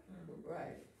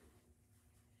 Right.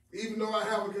 Even though I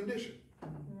have a condition.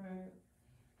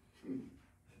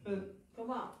 Come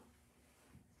on.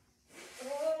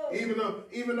 Even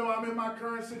though I'm in my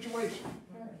current situation.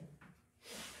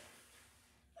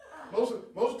 Most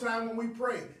of the time when we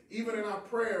pray, even in our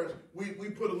prayers, we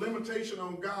put a limitation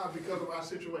on God because of our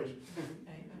situation.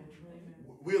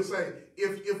 We'll say,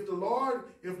 if the Lord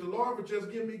would just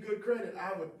give me good credit,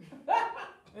 I would.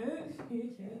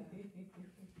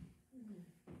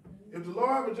 If the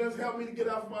Lord would just help me to get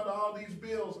out from under all these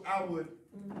bills, I would.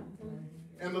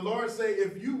 And the Lord say,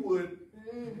 if you would,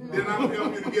 then I would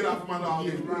help you to get out from under all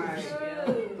these bills.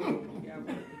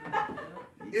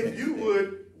 If you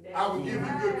would, I would give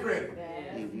you good credit.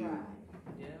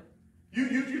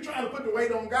 You're trying to put the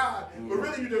weight on God, but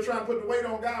really you're just trying to put the weight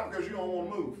on God because you don't want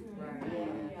to move.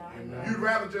 You'd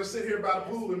rather just sit here by the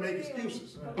pool and make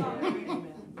excuses.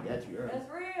 That's real. That's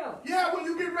real. Yeah, when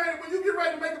you get ready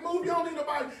to make a move, you don't need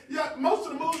nobody. Yeah, most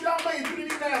of the moves y'all made, you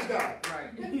didn't even ask God.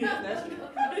 Right. That's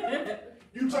true.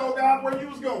 You told God where you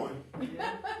was going.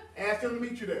 Asked him to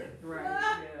meet you there. Right.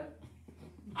 Yeah.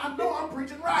 I know I'm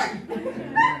preaching right. You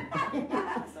didn't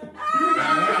ask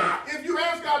God. If you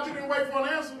asked God, you didn't wait for an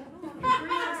answer.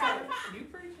 You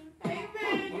preaching.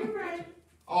 Amen. You're right.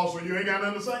 Oh, so you ain't got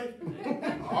nothing to say?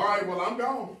 All right, well, I'm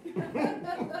gone.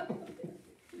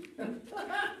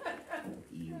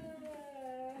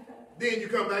 Then you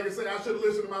come back and say, I should have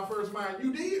listened to my first mind.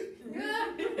 You did.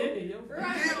 You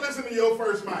did listen to your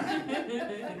first mind.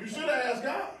 You should have asked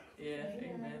God. Yeah,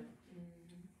 amen.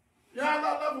 Yeah, I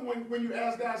love it when you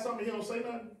ask God something, he don't say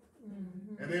nothing.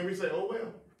 And then we say, oh,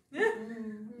 well.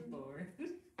 Lord.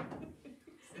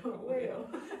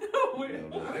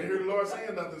 I didn't hear the Lord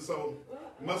saying nothing, so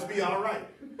it must be all right.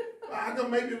 How come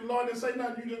maybe the Lord didn't say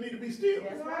nothing? You just need to be still.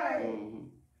 That's right.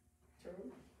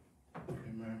 True.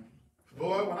 Amen.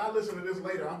 Boy, when I listen to this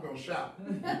later, I'm going to shout.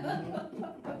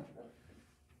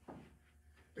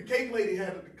 The cake lady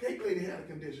had a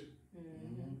condition.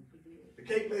 The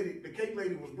cake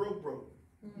lady was broke.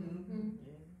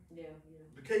 Yeah.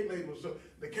 The cake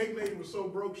lady was so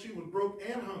broke, she was broke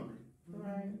and hungry.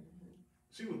 Right.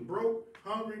 She was broke,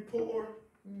 hungry, poor.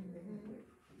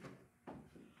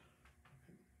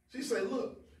 She said,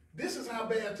 look, this is how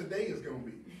bad today is going to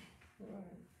be.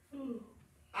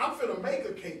 I'm finna make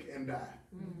a cake and die.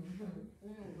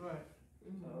 Right.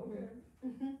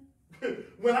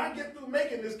 When I get through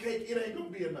making this cake, it ain't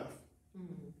going to be enough.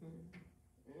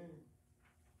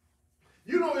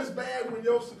 You know it's bad when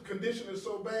your condition is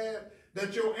so bad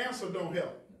that your answer don't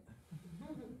help.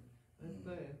 That's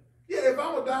bad. Yeah, if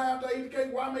I'm going to die after I eat the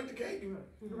cake, why make the cake?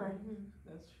 Right.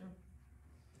 That's true.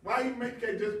 Why even make the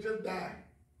cake? Just die.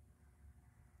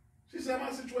 She said,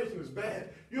 my situation is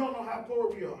bad. You don't know how poor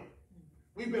we are.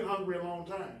 We've been hungry a long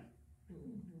time.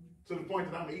 To the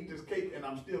point that I'm going to eat this cake and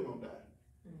I'm still going to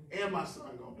die. And my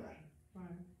son going to die.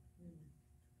 Right.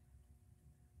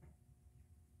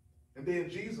 And then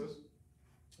Jesus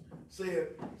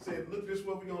said, look, this is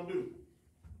what we're going to do.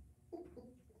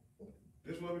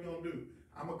 This is what we're going to do.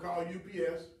 I'm going to call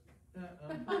UPS.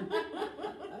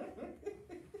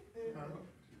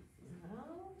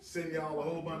 Send y'all a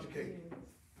whole bunch of cake.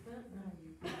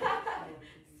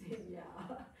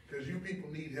 Because you people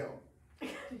need help.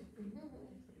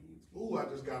 Ooh, I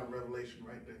just got a revelation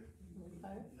right there.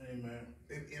 Amen.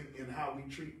 In how we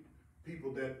treat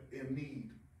people that in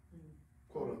need,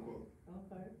 quote unquote.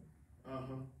 Okay.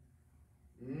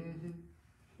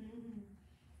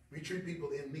 We treat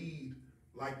people in need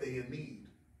like they in need,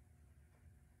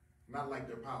 not like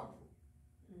they're powerful.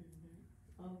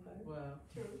 Okay. Wow.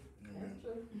 True. Amen. That's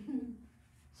true.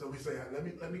 So we say,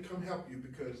 let me come help you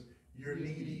because you're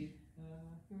needy.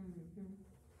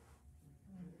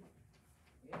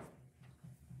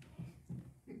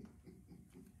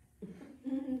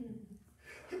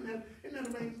 Isn't that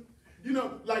amazing? You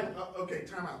know, like, okay,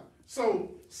 time out.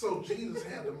 So Jesus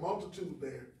had the multitude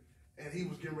there, and he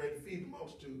was getting ready to feed the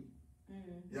multitude.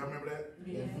 Y'all remember that?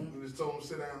 Yeah. And he told them to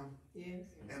sit down. Yes.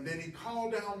 And then he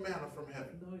called down manna from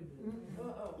heaven. No, he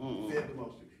didn't. Fed the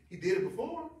multitude. He did it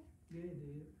before. Yeah, he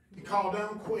did. He called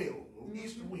down quail,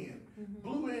 easter wind,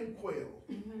 blew in quail.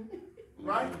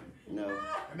 Right? No.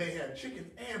 And they had chicken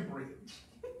and bread.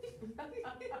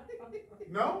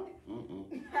 No?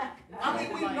 I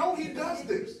mean, we know he does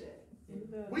this.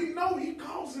 We know he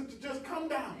calls it to just come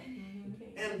down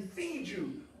and feed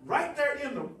you right there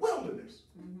in the wilderness.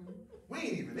 We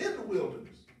ain't even in the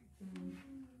wilderness.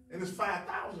 And there's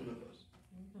 5,000 of us.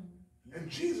 And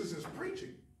Jesus is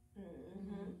preaching.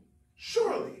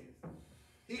 Surely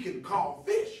he can call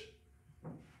fish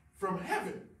from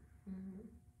heaven.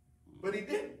 But he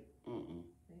didn't.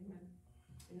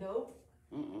 Nope.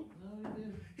 No, he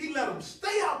didn't. He let them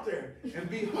stay out there and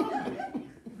be hungry.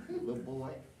 Little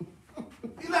boy.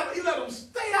 He let them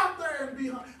stay out there and be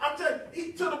hungry. I'm telling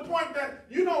you, to the point that,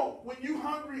 you know, when you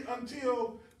hungry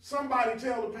until somebody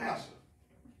tell the pastor,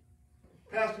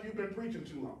 Pastor, you've been preaching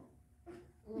too long.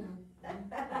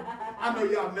 I know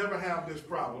y'all never have this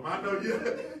problem. I know you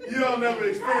don't never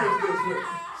experience this, but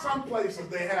some places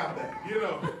they have that, you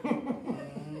know.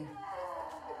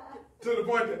 To the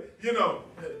point that, you know,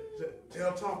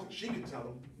 talk to, she can tell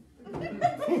them.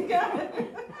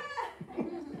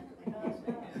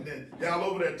 And then y'all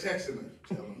over there texting her.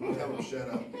 Tell them shut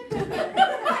up.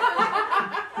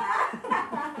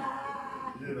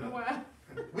 You know. Wow.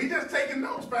 We just taking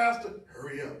notes, Pastor.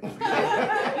 Hurry up.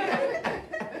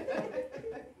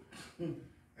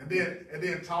 and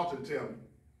then talk to tell me.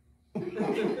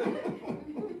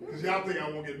 Because y'all think I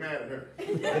won't get mad at her.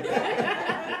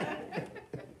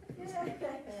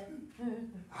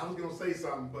 I was going to say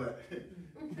something, but,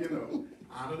 you know,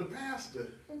 honor the pastor.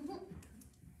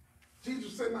 Jesus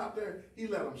was sitting out there. He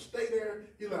let them stay there.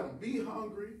 He let them be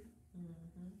hungry.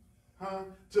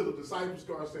 Till the disciples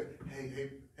go and say,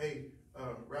 hey,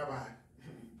 Rabbi,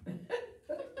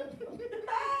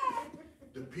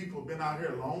 the people have been out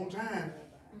here a long time.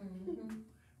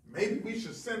 Maybe we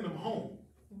should send them home.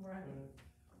 Right.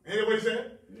 Anybody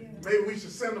said? Yeah. Maybe we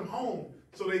should send them home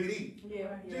so they can eat.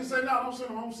 Yeah. Jesus said, no, don't send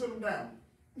them home, sit them down.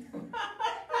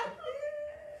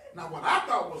 Now, what I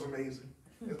thought was amazing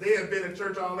is they had been in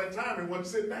church all that time and wasn't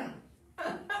sitting down.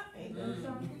 Ain't that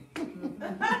something?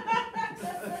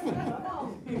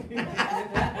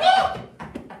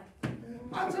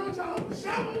 I told y'all to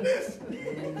shout on this.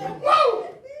 Woo!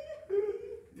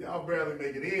 Y'all barely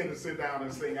make it in to sit down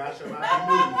and sing, I shall not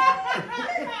be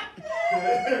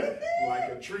moved. Like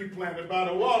a tree planted by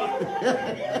the water.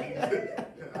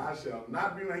 I shall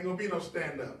not be, ain't gonna be no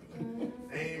stand up.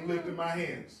 Ain't lifting my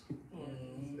hands.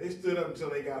 They stood up until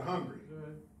they got hungry.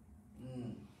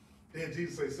 Then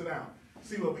Jesus said, sit down.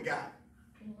 See what we got.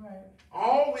 Right.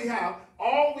 All we have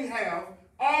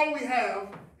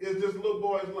is this little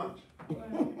boy's lunch.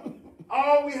 Right.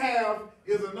 All we have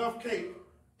is enough cake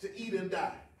to eat and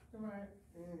die. Right.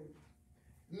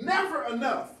 Never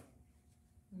enough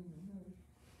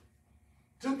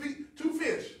Two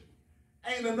fish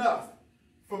ain't enough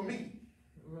for me,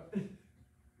 Right.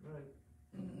 Right.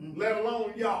 let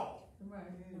alone y'all. Right.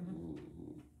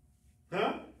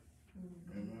 Huh?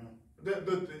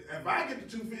 If I get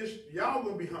the two fish, y'all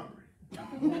gonna be hungry.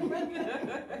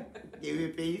 Give me a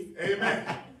piece.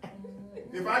 Amen.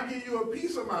 If I give you a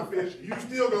piece of my fish, you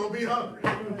still gonna be hungry.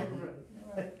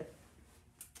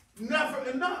 Never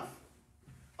enough,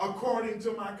 according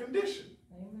to my condition.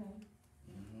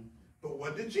 Amen. But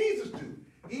what did Jesus do?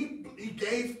 He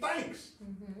gave thanks.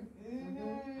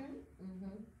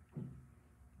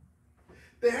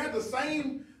 They had the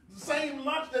same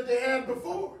lunch that they had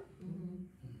before,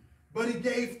 but he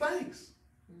gave thanks.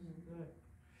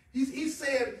 He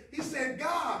said,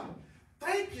 God,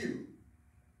 thank you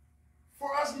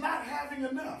for us not having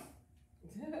enough.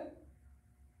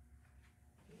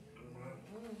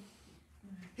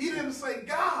 He didn't say,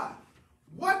 God,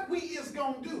 what we is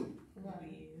going to do?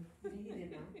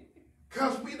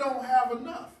 Because we don't have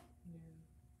enough.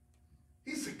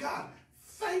 He said, God,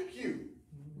 thank you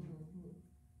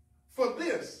for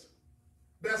this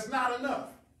that's not enough.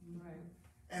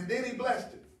 And then he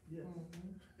blessed it.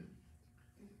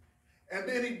 And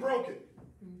then he broke it.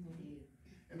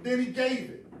 And then he gave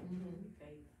it.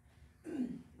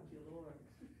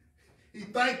 He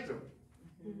thanked him.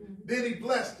 Then he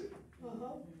blessed it.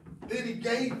 Then he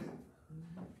gave it.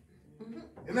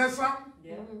 Isn't that something?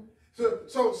 Yeah.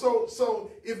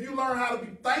 So if you learn how to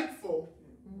be thankful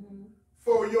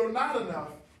for your not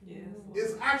enough,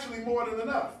 it's actually more than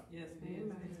enough. Yes, it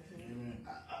is.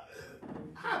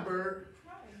 Hi, Bird.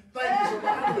 Thank you so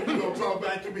much. You're going to talk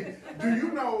back to me. Do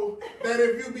you know that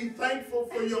if you be thankful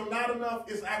for your not enough,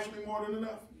 it's actually more than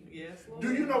enough? Yes.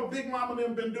 Do you know Big Mama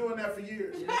them been doing that for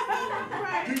years?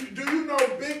 Do you know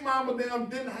Big Mama them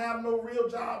didn't have no real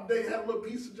job? They had a little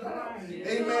piece of job.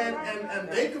 Amen. And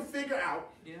they could figure out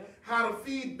how to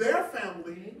feed their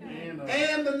family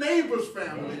and the neighbor's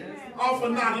family off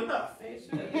of not enough.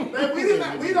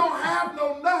 We don't have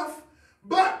no enough,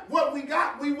 but what we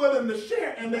got, we willing to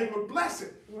share, and they would bless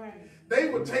it. They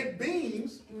would take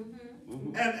beans,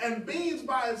 and beans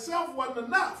by itself wasn't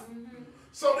enough.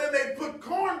 So then they put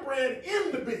cornbread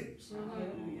in the beans.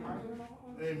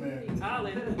 Amen.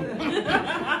 Hallelujah.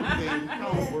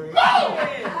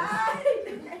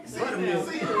 See,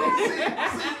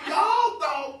 y'all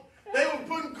thought they were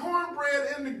putting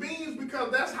cornbread in the beans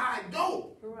because that's how it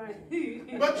goes.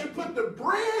 But you put the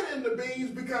bread in the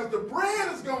beans because the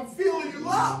bread is going to fill you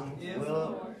up.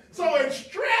 So it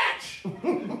stretch.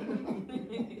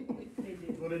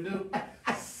 What it do?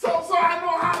 So I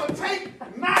know how to take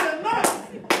not enough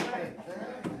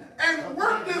and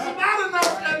work this not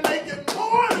enough and make it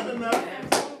more than enough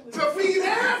to feed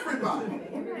everybody.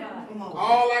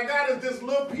 All I got is this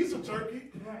little piece of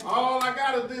turkey. All I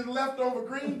got is this leftover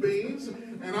green beans.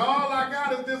 And all I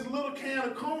got is this little can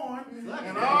of corn.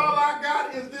 And all I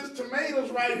got is this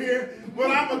tomatoes right here. What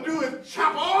I'm going to do is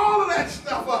chop all of that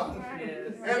stuff up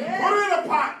and put it in a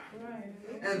pot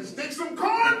and stick some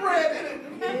cornbread in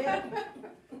it.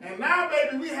 And now,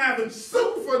 baby, we having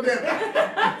soup for dinner.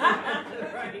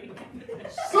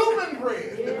 Soup and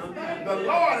bread. The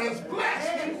Lord has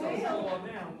blessed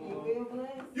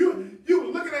you.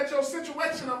 You looking at your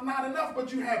situation of not enough,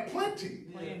 but you had plenty.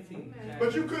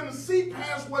 But you couldn't see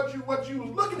past what you was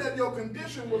looking at. Your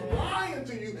condition was lying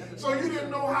to you, so you didn't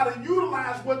know how to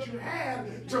utilize what you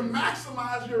had to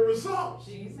maximize your results.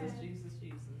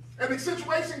 And the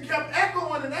situation kept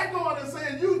echoing and echoing and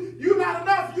saying, you not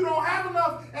enough, you don't have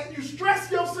enough, and you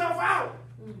stress yourself out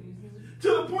to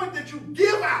the point that you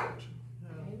give out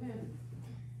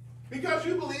because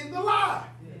you believe the lie.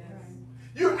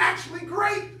 You're actually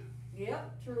great.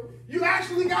 Yep, true. You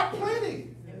actually got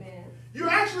plenty. Amen. You're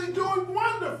actually doing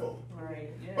wonderful.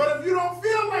 Right. Yes. But if you don't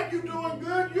feel like you're doing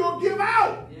good, you'll give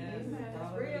out. Yes.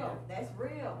 That's real. That's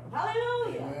real.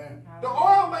 Hallelujah. The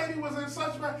oil lady was in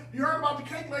such a, you heard about the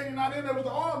cake lady, not in there was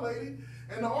the oil lady.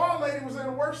 And the oil lady was in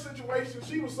a worse situation.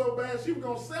 She was so bad, she was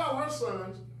going to sell her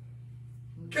sons.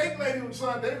 Cake lady and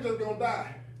son, they were just going to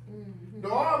die. The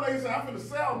oil lady said, I'm going to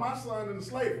sell my son into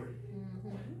slavery.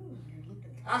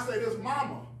 I say, this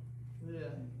mama.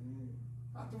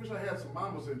 I wish I had some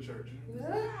mamas in church.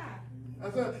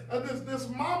 I said, this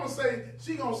mama say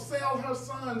she going to sell her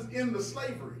sons into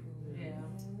slavery.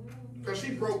 Because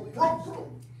she broke.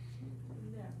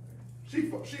 She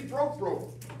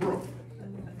broke.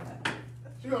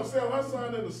 She gonna sell her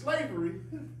son into slavery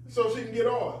so she can get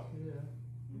oil.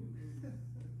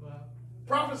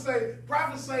 Prophets say,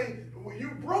 when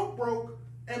you broke,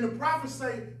 and the prophets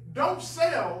say, don't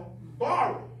sell,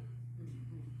 borrow.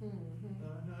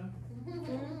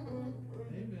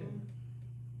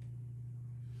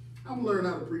 I'm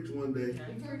learning how to preach one day.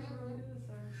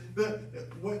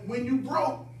 When you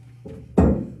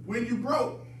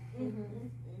broke,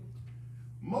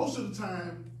 most of the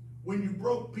time, when you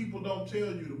broke, people don't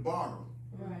tell you to borrow.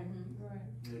 Right.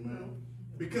 Amen.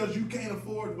 Because you can't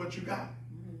afford what you got.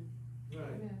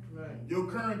 Right. Your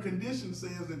current condition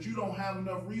says that you don't have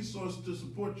enough resources to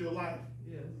support your life.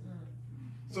 Yes.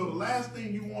 So the last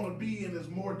thing you want to be in is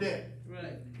more debt.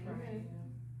 Right.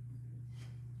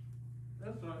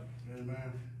 That's right.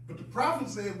 Amen. But the prophet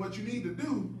said what you need to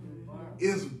do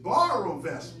is borrow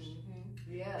vessels.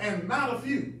 Yeah. And not a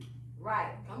few.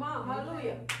 Right. Come on.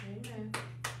 Hallelujah. Amen.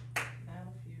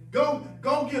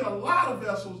 Go get a lot of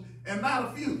vessels and not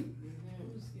a few.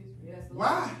 Yes,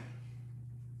 Lord.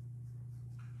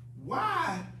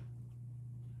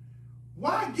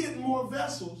 Why get more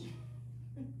vessels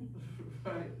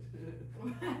Right.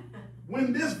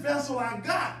 when this vessel I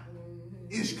got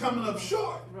is coming up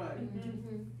short? Right.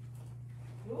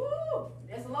 Ooh,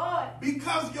 yes, Lord.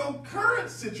 Because your current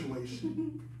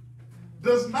situation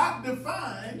does not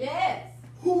define Yes.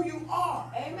 who you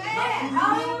are. Amen. Not who you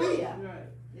will be. Hallelujah. Right.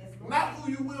 Yes, Lord. Not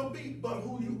who you will be, but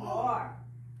who you are.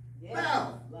 Yes.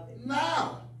 Now, Love it.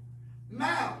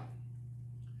 now,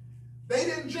 they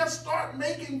didn't just start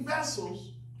making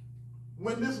vessels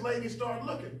when this lady started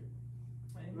looking.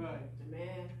 Right.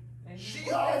 Amen.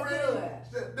 She already,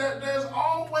 there's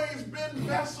always been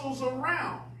vessels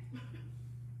around.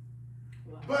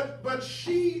 But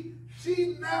she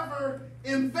never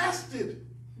invested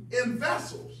in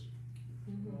vessels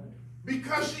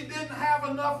because she didn't have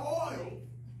enough oil.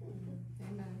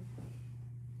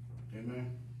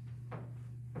 Amen.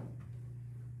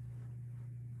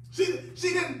 She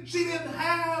didn't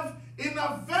have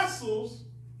enough vessels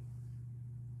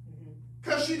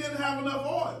because she didn't have enough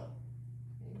oil.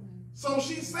 So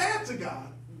she said to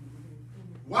God,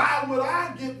 why would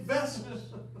I get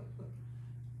vessels?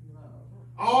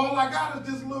 All I got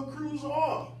is this little cruise of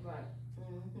oil. Right.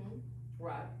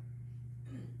 Right.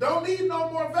 Don't need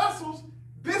no more vessels.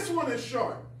 This one is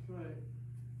short. Right.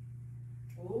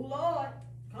 Oh, Lord.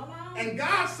 Come on. And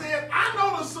God said, I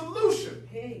know the solution.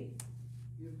 Hey.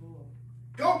 Good boy.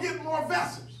 Go get more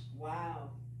vessels.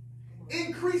 Wow.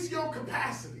 Increase your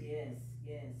capacity. Yes.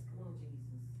 Yes. Come on,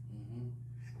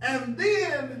 Jesus. And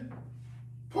then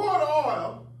pour the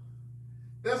oil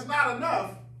that's not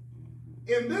enough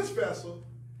in this vessel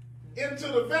into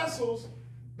the vessels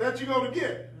that you're going to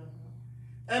get.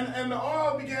 And the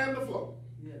oil began to flow.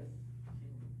 Yes.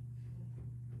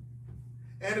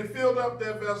 And it filled up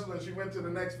that vessel, and she went to the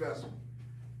next vessel.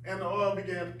 And the oil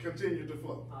began to continue to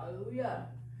flow. Hallelujah.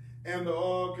 And the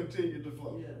oil continued to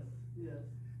flow. Yes. Yes.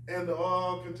 And the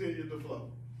oil continued to flow.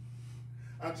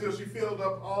 Until she filled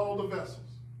up all the vessels.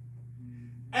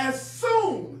 As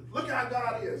soon, look how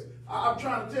God is. I'm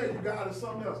trying to tell you, God is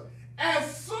something else.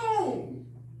 As soon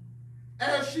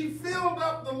as she filled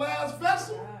up the last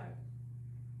vessel,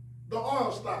 the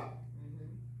oil stopped.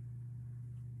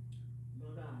 No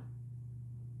God.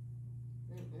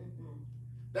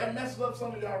 That messes up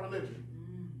some of y'all religion.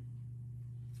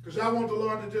 Because y'all want the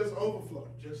Lord to just overflow.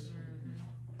 Just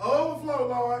overflow,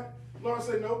 Lord. Lord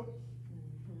say, nope.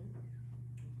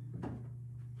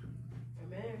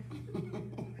 Amen.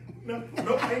 No,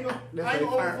 I ain't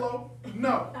gonna overflow.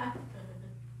 No.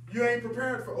 You ain't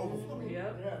prepared for overflow.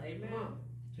 Yep. Amen.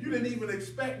 You didn't even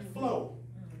expect flow,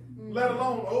 let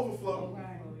alone overflow.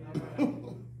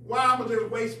 Why I'm gonna just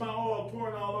waste my oil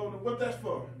pouring all over? What that's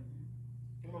for?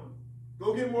 Come on.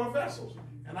 Go get more vessels,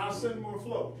 and I'll send more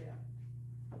flow.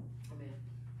 Amen.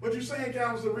 What you're saying,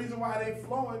 Cal, is the reason why it ain't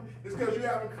flowing is because you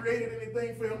haven't created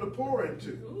anything for him to pour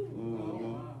into.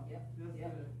 Wow. Yep. That's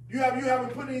Yep. good. You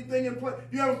haven't put anything in place.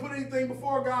 You haven't put anything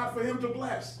before God for him to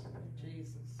bless.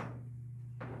 Jesus.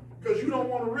 Because you don't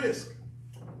want to risk.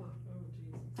 Come on.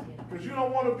 Oh, Jesus. Because you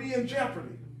don't want to be in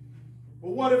jeopardy. But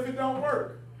what if it don't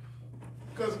work?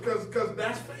 Because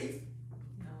that's faith.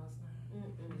 No,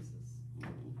 it's not. Jesus.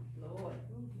 Lord.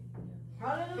 The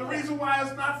Hallelujah. reason why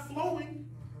it's not flowing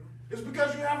is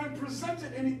because you haven't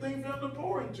presented anything for him to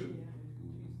pour into.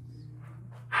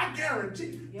 I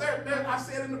guarantee, I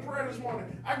said in the prayer this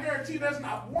morning, I guarantee there's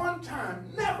not one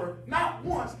time, never, not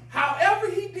once,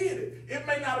 however he did it. It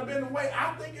may not have been the way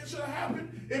I think it should have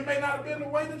happened. It may not have been the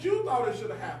way that you thought it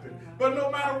should have happened. But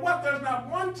no matter what, there's not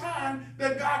one time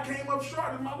that God came up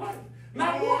short in my life.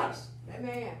 Not once.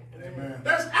 Amen. Amen.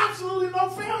 There's absolutely no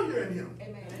failure in him.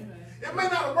 Amen. It may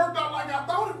not have worked out like I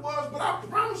thought it was, but I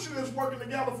promise you it's working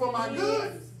together for my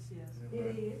good. Yes.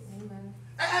 It is. Amen.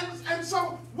 And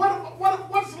so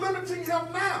what's limiting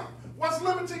him now? What's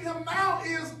limiting him now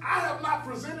is I have not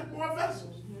presented more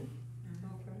vessels.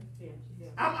 Okay. Yeah.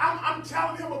 I'm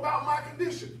telling him about my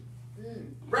condition.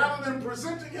 rather than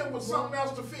presenting him with something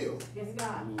else to feel. Yes,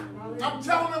 God. I'm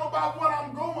telling him about what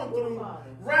I'm going through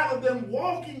rather than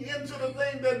walking into the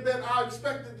thing that I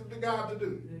expected the God to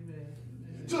do.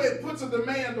 Amen. So it puts a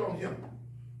demand on him.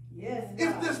 Yes, God.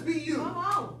 If this be you, Come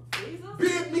on, Jesus.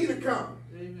 bid me to come.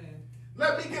 Amen.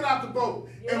 Let me get out the boat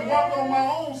and walk on my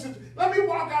own. Let me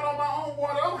walk out on my own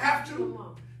water. I don't have Come to. on.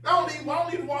 I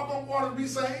don't need to walk on water to be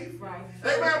saved. Right.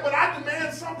 Amen. But I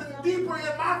demand something deeper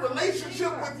in my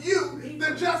relationship with you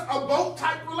than just a boat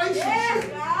type relationship. Yes,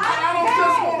 And God. I don't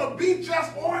just want to be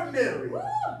just ordinary. Woo.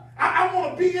 I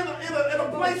want to be in a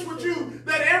place with you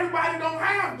that everybody don't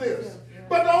have this.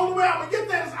 But the only way I'm going to get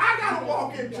that is I got to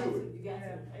walk into it. You got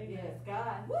to. Yes,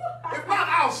 God. Woo. If not,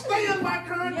 I'll stay in my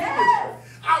current condition.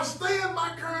 I'll stay in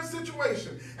my current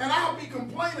situation. And I'll be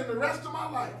complaining the rest of my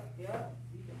life. Yep.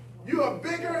 You are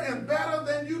bigger and better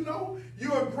than you know.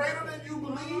 You are greater than you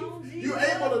believe. You're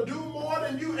able to do more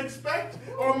than you expect,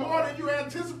 or more than you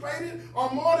anticipated, or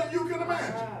more than you can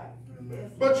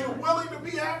imagine. But you're willing to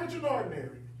be average and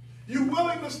ordinary. You're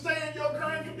willing to stay in your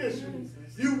current condition.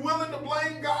 You're willing to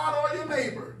blame God or your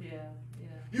neighbor.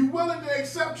 You're willing to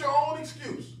accept your own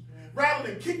excuse rather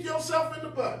than kick yourself in the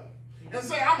butt and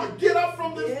say, I'm going to get up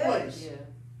from this place.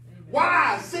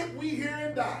 Why sit we here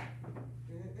and die?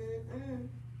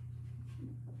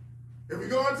 If we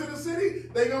go into the city,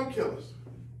 they're going to kill us.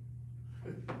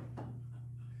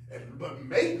 But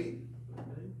maybe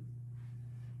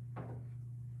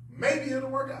it'll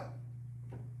work out.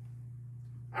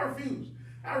 I refuse.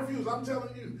 I'm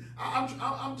telling you.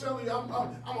 I'm telling you, I'm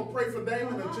going to pray for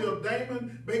Damon until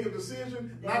Damon make a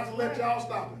decision not to let y'all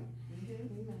stop him.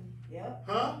 Yep.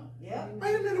 Huh? Yep.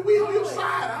 Wait a minute, we on your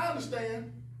side. I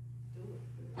understand.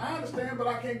 But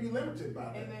I can't be limited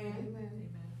by that. Amen.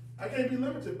 I can't be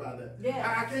limited by that.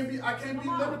 Yeah. I can't be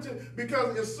limited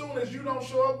because as soon as you don't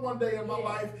show up one day in my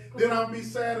life, then I'll be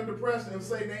sad and depressed and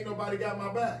say ain't nobody got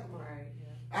my back.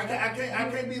 I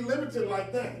can't be limited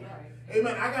like that.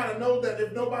 Amen. I gotta know that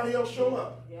if nobody else show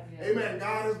up, amen,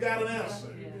 God has got an answer.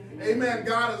 Amen.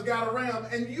 God has got a ram.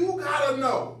 And you gotta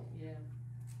know.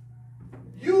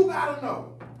 You gotta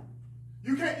know.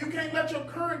 You can't let your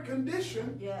current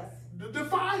condition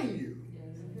define you.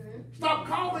 Stop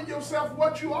calling yourself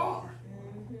what you are.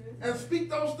 And speak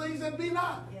those things that be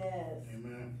not. Yes.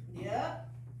 Amen. Yep.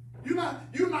 You're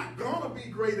not gonna be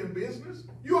great in business.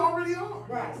 You already are.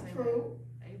 Right. True.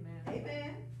 Amen.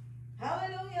 Amen.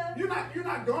 Hallelujah. You're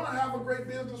not gonna have a great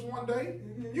business one day.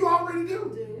 You already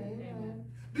do. Amen.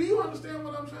 Do you understand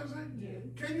what I'm trying to say? Yeah.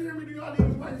 Can you hear me? Do y'all need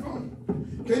this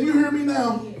microphone? Can you hear me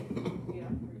now?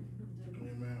 Amen.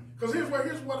 Because here's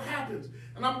what happens.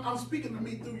 And I'm speaking to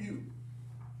me through you.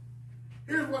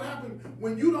 Here's what happens.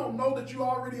 When you don't know that you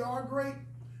already are great,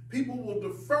 people will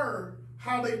defer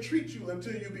how they treat you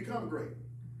until you become great.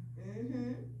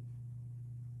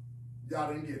 Y'all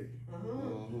didn't get it.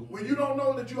 When you don't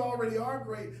know that you already are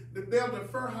great, they'll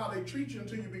defer how they treat you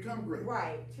until you become great.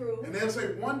 Right. True. And they'll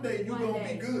say, one day you're going to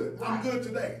be good. Right. I'm good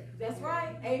today. That's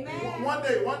right. Amen. One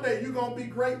day you're going to be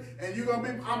great, and you're going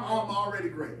to be, I'm already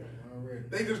great.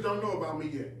 They just don't know about me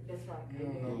yet. That's right.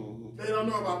 They don't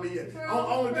know about me yet.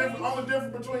 Only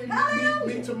difference between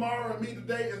me tomorrow and me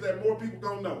today is that more people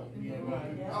gonna know.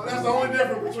 That's the only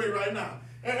difference between right now.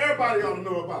 And everybody ought to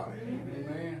know about it.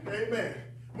 Amen. Amen.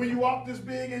 When you walk this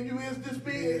big and you is this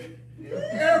big,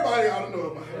 everybody ought to know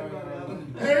about it.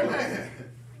 Amen.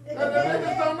 They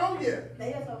just don't know yet.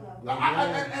 They just don't know.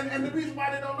 And the reason why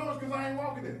they don't know is because I ain't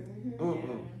walking in it.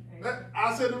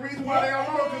 I said the reason why they don't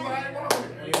know is because I ain't walking in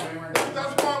it.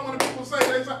 That's why when the people say,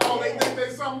 they think they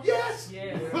something. Yes.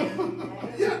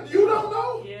 Yeah, you don't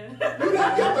know. Yeah. You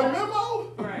didn't get the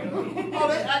memo. Right. Oh,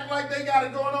 they act like they got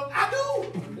it going on. I do.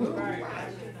 Right.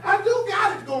 I do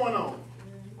got it going on.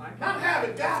 Not have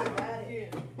it, got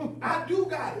it. I do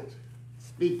got it.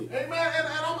 Speak it. Amen. And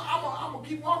I'm gonna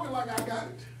keep walking like I got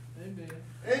it.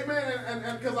 Amen.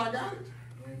 And because I got it.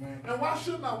 Amen. And why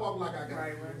shouldn't I walk like I got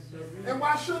it? And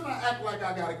why shouldn't I act like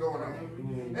I got it going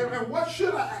on? And what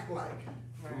should I act like?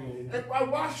 And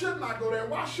why shouldn't I go there?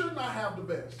 Why shouldn't I have the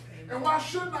best? And why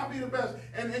shouldn't I be the best?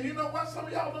 And you know what? Some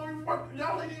of y'all don't even work.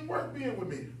 Y'all ain't even worth being with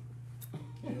me.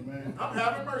 Amen. I'm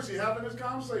having mercy, having this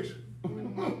conversation.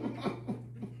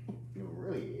 You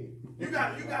really. You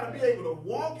got to be able to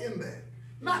walk in that.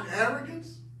 Not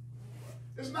arrogance.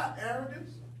 It's not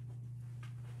arrogance.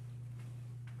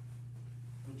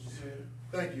 What you said?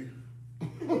 Thank you.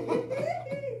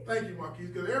 Thank you,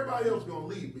 Marquise, because everybody else is going to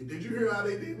leave me. Did you hear how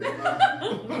they did that?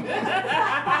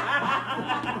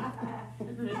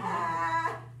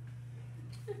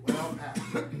 Well,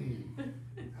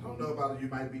 I don't know about it. You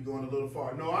might be going a little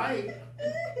far. No, I ain't.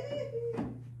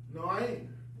 No, I ain't.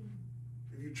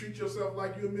 If you treat treat yourself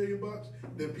like you're $1 million,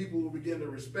 then people will begin to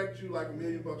respect you like $1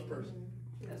 million person.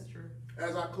 That's true.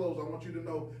 As I close, I want you to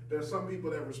know there's some people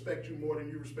that respect you more than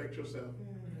you respect yourself.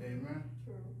 Amen.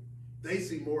 They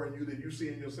see more in you than you see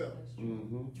in yourself.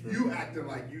 You acting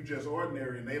like you just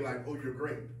ordinary and they like, oh, you're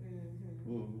great.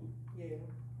 Yeah.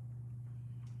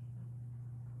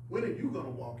 When are you going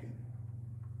to walk in it?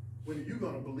 When are you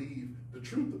going to believe the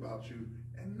truth about you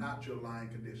and not your lying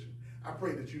condition? I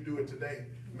pray that you do it today.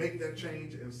 Make that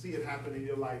change and see it happen in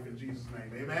your life in Jesus'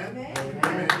 name. Amen?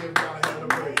 Amen. Give God a hand of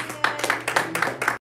praise.